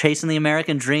 chasing the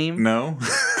American dream, No,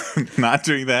 not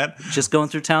doing that. just going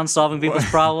through town, solving people's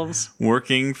problems.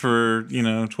 Working for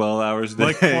 12 hours a day.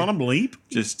 Like Quantum Leap?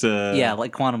 Just Yeah,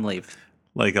 like Quantum Leap.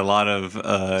 like a lot of.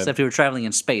 Except we were traveling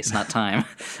in space, not time.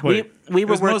 Wait, we It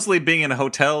were was work- mostly being in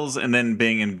hotels and then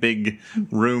being in big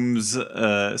rooms,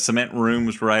 cement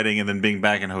rooms, writing, and then being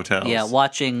back in hotels.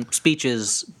 watching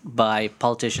speeches by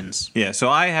politicians. Yeah, so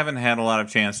I haven't had a lot of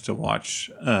chance to watch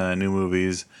new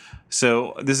movies.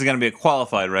 So this is going to be a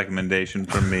qualified recommendation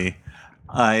from me.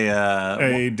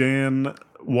 Hey, Dan,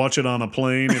 watch it on a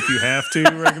plane if you have to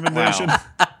recommendation.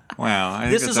 Wow, I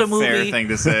think This that's is a a movie- fair thing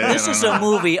to say. This is a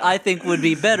movie I think would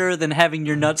be better than having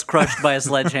your nuts crushed by a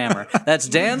sledgehammer. That's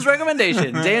Dan's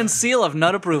recommendation. Dan's seal of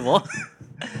nut approval.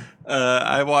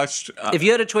 I watched. If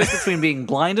you had a choice between being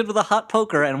blinded with a hot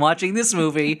poker and watching this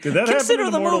movie, Did that consider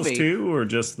happen the in Immortals movie. 2 or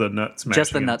just the nut smash?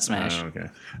 Just the nut smash. Oh,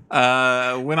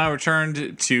 okay. When I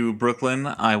returned to Brooklyn,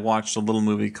 I watched a little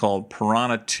movie called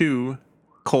Piranha 2: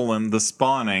 The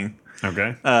Spawning,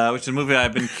 Okay. which is a movie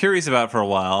I've been curious about for a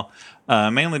while.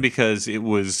 Mainly because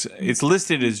it's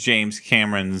listed as James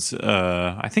Cameron's,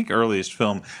 I think, earliest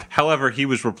film. However, he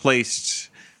was replaced,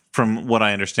 from what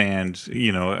I understand,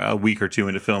 a week or 2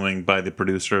 into filming by the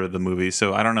producer of the movie.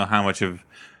 So I don't know how much of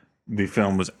the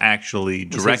film was actually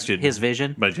directed. His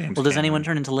vision by James. Well, does Cameron. anyone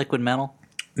turn into liquid metal?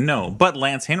 No, but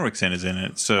Lance Henriksen is in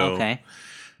it. So Okay.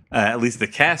 at least the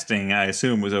casting, I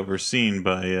assume, was overseen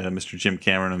by Mr. Jim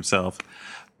Cameron himself.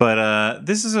 But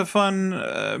this is a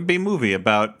fun B movie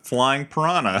about flying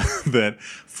piranha that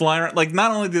fly around. Like, not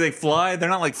only do they fly, they're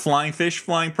not like flying fish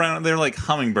flying piranha. They're like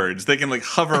hummingbirds. They can like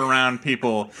hover around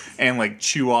people and like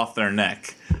chew off their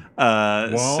neck.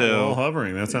 While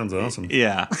hovering, that sounds awesome.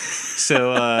 Yeah.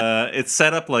 So it's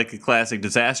set up like a classic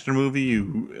disaster movie.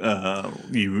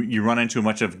 You run into a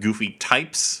bunch of goofy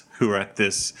types who are at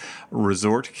this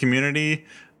resort community.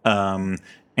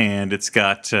 And it's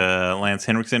got Lance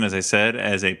Henriksen, as I said,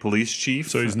 as a police chief.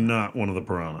 So he's not one of the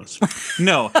piranhas.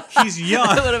 No, he's young.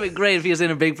 That would have been great if he was in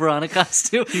a big piranha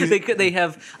costume. They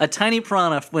have a tiny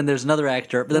piranha when there's another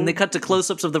actor, but then they cut to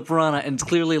close-ups of the piranha, and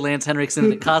clearly Lance Henriksen in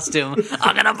the costume.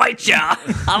 I'm gonna bite ya!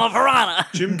 I'm a piranha.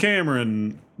 Jim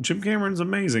Cameron's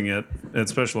amazing at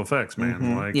special effects, man.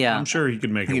 Mm-hmm. Like, Yeah. I'm sure he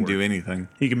could make it He can work. do anything.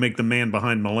 He can make the man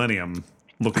behind Millennium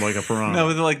look like a piranha. No,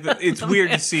 but like it's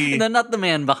weird to see. No, not the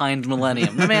man behind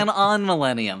Millennium. The man on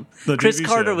Millennium. The Chris TV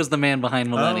Carter show. was the man behind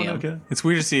Millennium. Oh, okay. It's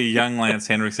weird to see a young Lance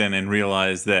Henriksen and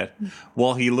realize that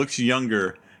while he looks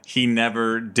younger, he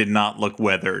never did not look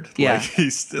weathered. Yeah. Like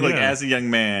he's like Yeah. as a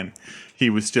young man, he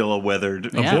was still a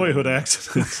weathered. Yeah. Boyhood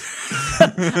accident.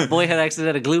 Boy had accident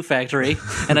at a glue factory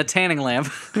and a tanning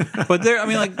lamp. But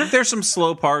there's some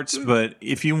slow parts. But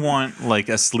if you want like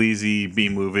a sleazy B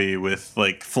movie with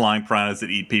like flying piranhas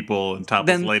that eat people and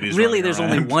topless Then ladies, really running there's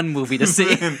around, only one movie to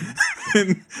see.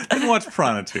 then watch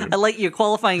Piranha 2. I like you're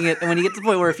qualifying it, and when you get to the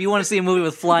point where if you want to see a movie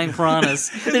with flying piranhas,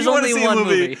 there's you want only to see one a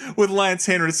movie movie. with Lance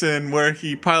Henriksen where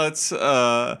he pilots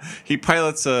a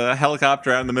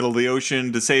helicopter out in the middle of the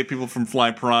ocean to save people from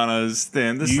flying piranhas.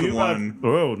 Then this is the one.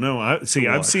 Oh no! I've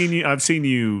seen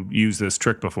you use this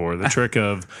trick before. The trick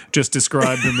of just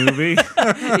describe the movie.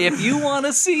 If you want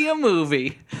to see a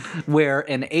movie where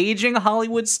an aging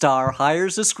Hollywood star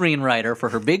hires a screenwriter for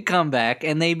her big comeback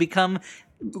and they become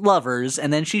lovers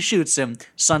and then she shoots him,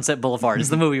 Sunset Boulevard is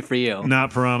the movie for you.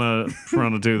 Not Piranha 2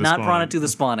 the Not Spawning. Piranha 2 The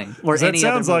Spawning or That any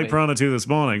sounds other movie. like Piranha 2 the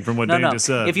Spawning from what No, Dan no. just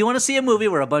said. If you want to see a movie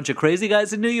where a bunch of crazy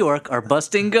guys in New York are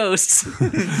busting ghosts,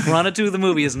 Piranha 2 the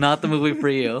movie is not the movie for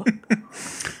you.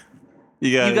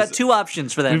 You guys, You got two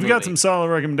options for that We've movie. got some solid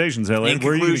recommendations, Elliot. in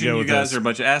Where are you going to conclusion, go you with guys this? are a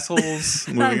bunch of assholes.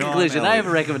 Not in Moving on, conclusion, I have a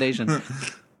Elliot. recommendation.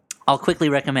 I'll quickly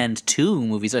recommend two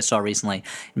movies I saw recently.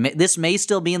 This may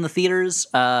still be in the theaters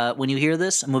when you hear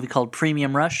this. A movie called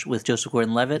Premium Rush with Joseph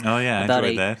Gordon-Levitt. Oh, yeah, I about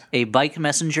enjoyed that. a bike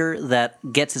messenger that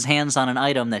gets his hands on an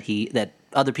item that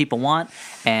other people want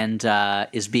and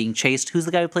is being chased. Who's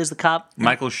the guy who plays the cop?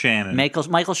 Michael Shannon.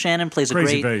 Michael Shannon plays a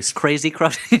Crazy great face.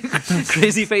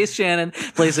 crazy face. Shannon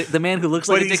plays the man who looks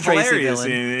like But a he's Dick Tracy hilarious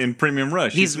villain. in Premium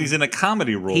Rush. He's in a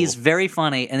comedy role. He's very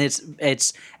funny, and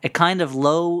it's a kind of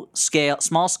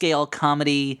small scale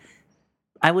comedy.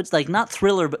 I would like not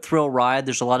thriller, but thrill ride.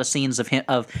 There's a lot of scenes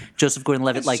of Joseph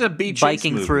Gordon-Levitt It's like a B chase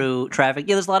biking movie. through traffic.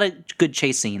 Yeah, there's a lot of good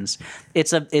chase scenes.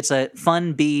 It's a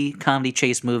fun B comedy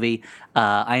chase movie.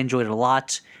 I enjoyed it a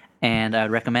lot, and I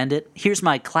would recommend it. Here's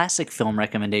my classic film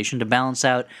recommendation to balance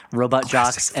out Robot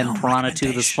Jocks and Piranha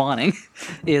 2: The Spawning.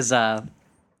 Is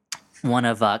one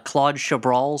of Claude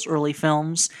Chabrol's early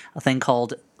films, a thing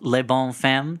called Les Bonnes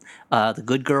Femmes, The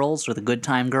Good Girls or The Good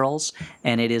Time Girls,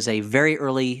 and it is a very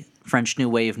early French New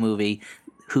Wave movie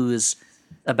who's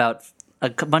about a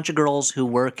bunch of girls who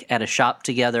work at a shop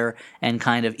together and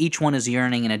kind of each one is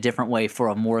yearning in a different way for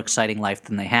a more exciting life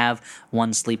than they have.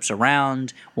 One sleeps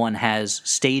around, one has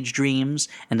stage dreams,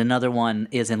 and another one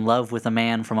is in love with a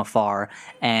man from afar.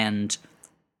 And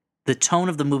the tone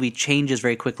of the movie changes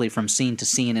very quickly from scene to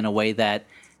scene in a way that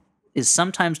is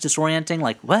sometimes disorienting,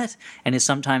 like what? And is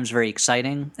sometimes very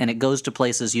exciting. And it goes to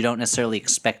places you don't necessarily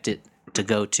expect it to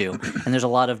go to. And there's a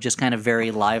lot of just kind of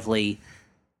very lively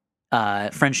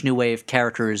French New Wave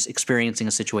characters experiencing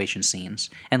a situation scenes.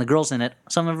 And the girls in it,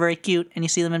 some are very cute, and you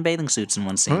see them in bathing suits in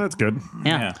one scene. Oh, that's good.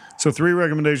 Yeah. So 3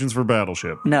 recommendations for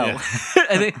Battleship. No. Yeah.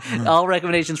 I think all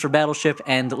recommendations for Battleship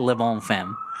and Le Bon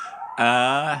Femme.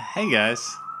 Hey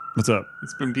guys, What's up?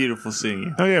 it's been beautiful seeing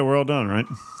you. Oh yeah, we're all done, right?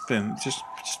 It's been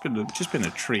just been a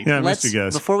treat. Yeah, I missed you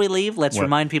guys. Before we leave, let's What?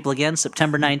 remind people again,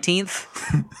 September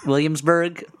 19th,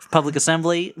 Williamsburg Public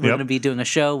Assembly. We're Yep. going to be doing a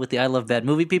show with the I Love Bad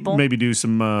Movie people. Maybe do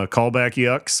some callback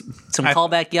yucks. Some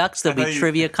callback yucks. There'll I be thought you-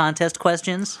 trivia contest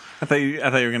questions. I thought you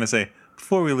were gonna say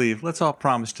before we leave, let's all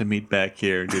promise to meet back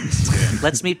here.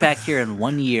 Let's meet back here in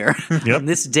 1 year Yep. on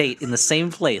this date in the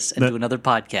same place and do another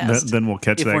podcast. Then we'll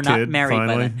catch if that we're not kid married by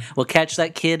finally. then. We'll catch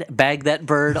that kid, bag that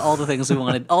bird, all the things we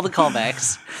wanted, all the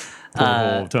callbacks. For the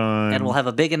whole time. And we'll have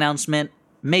a big announcement,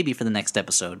 maybe for the next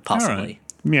episode, possibly. All right.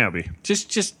 Meowby.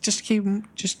 Just keep him.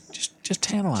 Just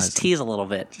tantalize Just him. tease a little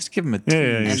bit. Just give him a Yeah,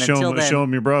 And show until him, then- show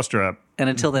him your bra strap. And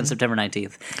until then, September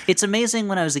 19th. It's amazing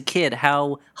when I was a kid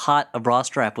how hot a bra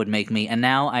strap would make me, and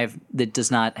now it does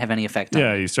not have any effect on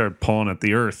Yeah, me. you start pawing at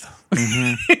the earth.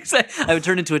 I would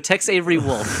turn into a Tex Avery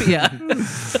wolf. Yeah.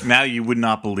 Now you would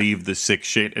not believe the sick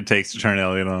shit it takes to turn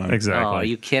Elliot on. Exactly. Oh, are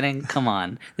you kidding? Come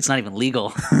on. It's not even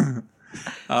legal.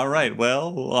 All right.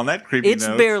 Well, on that creepy It's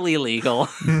note, barely legal.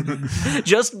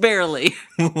 Just barely.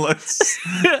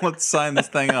 let's sign this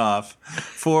thing off.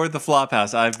 For the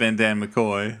Flophouse, I've been Dan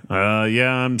McCoy.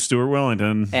 Yeah, I'm Stuart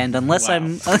Wellington. And unless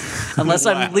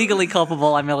Wow. I'm legally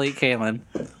culpable, I'm Elliot Kalin.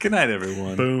 Good night,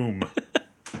 everyone. Boom.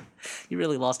 You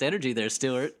really lost energy there,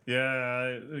 Stuart. Yeah,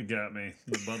 it got me.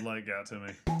 The Bud Light got to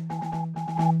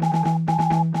me.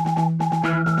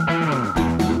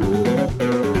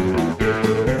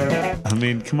 I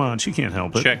mean, come on, she can't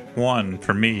help it. Check 1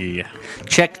 for me.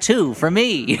 Check 2 for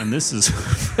me. And this is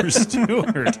for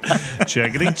Stuart.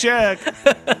 Checkity check.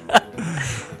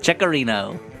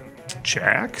 Checkerino.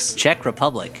 Checks. Czech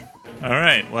Republic. All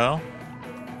right. Well,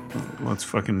 Let's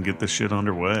fucking get this shit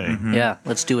underway. Yeah,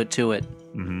 let's do it to it.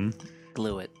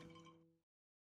 Glue it.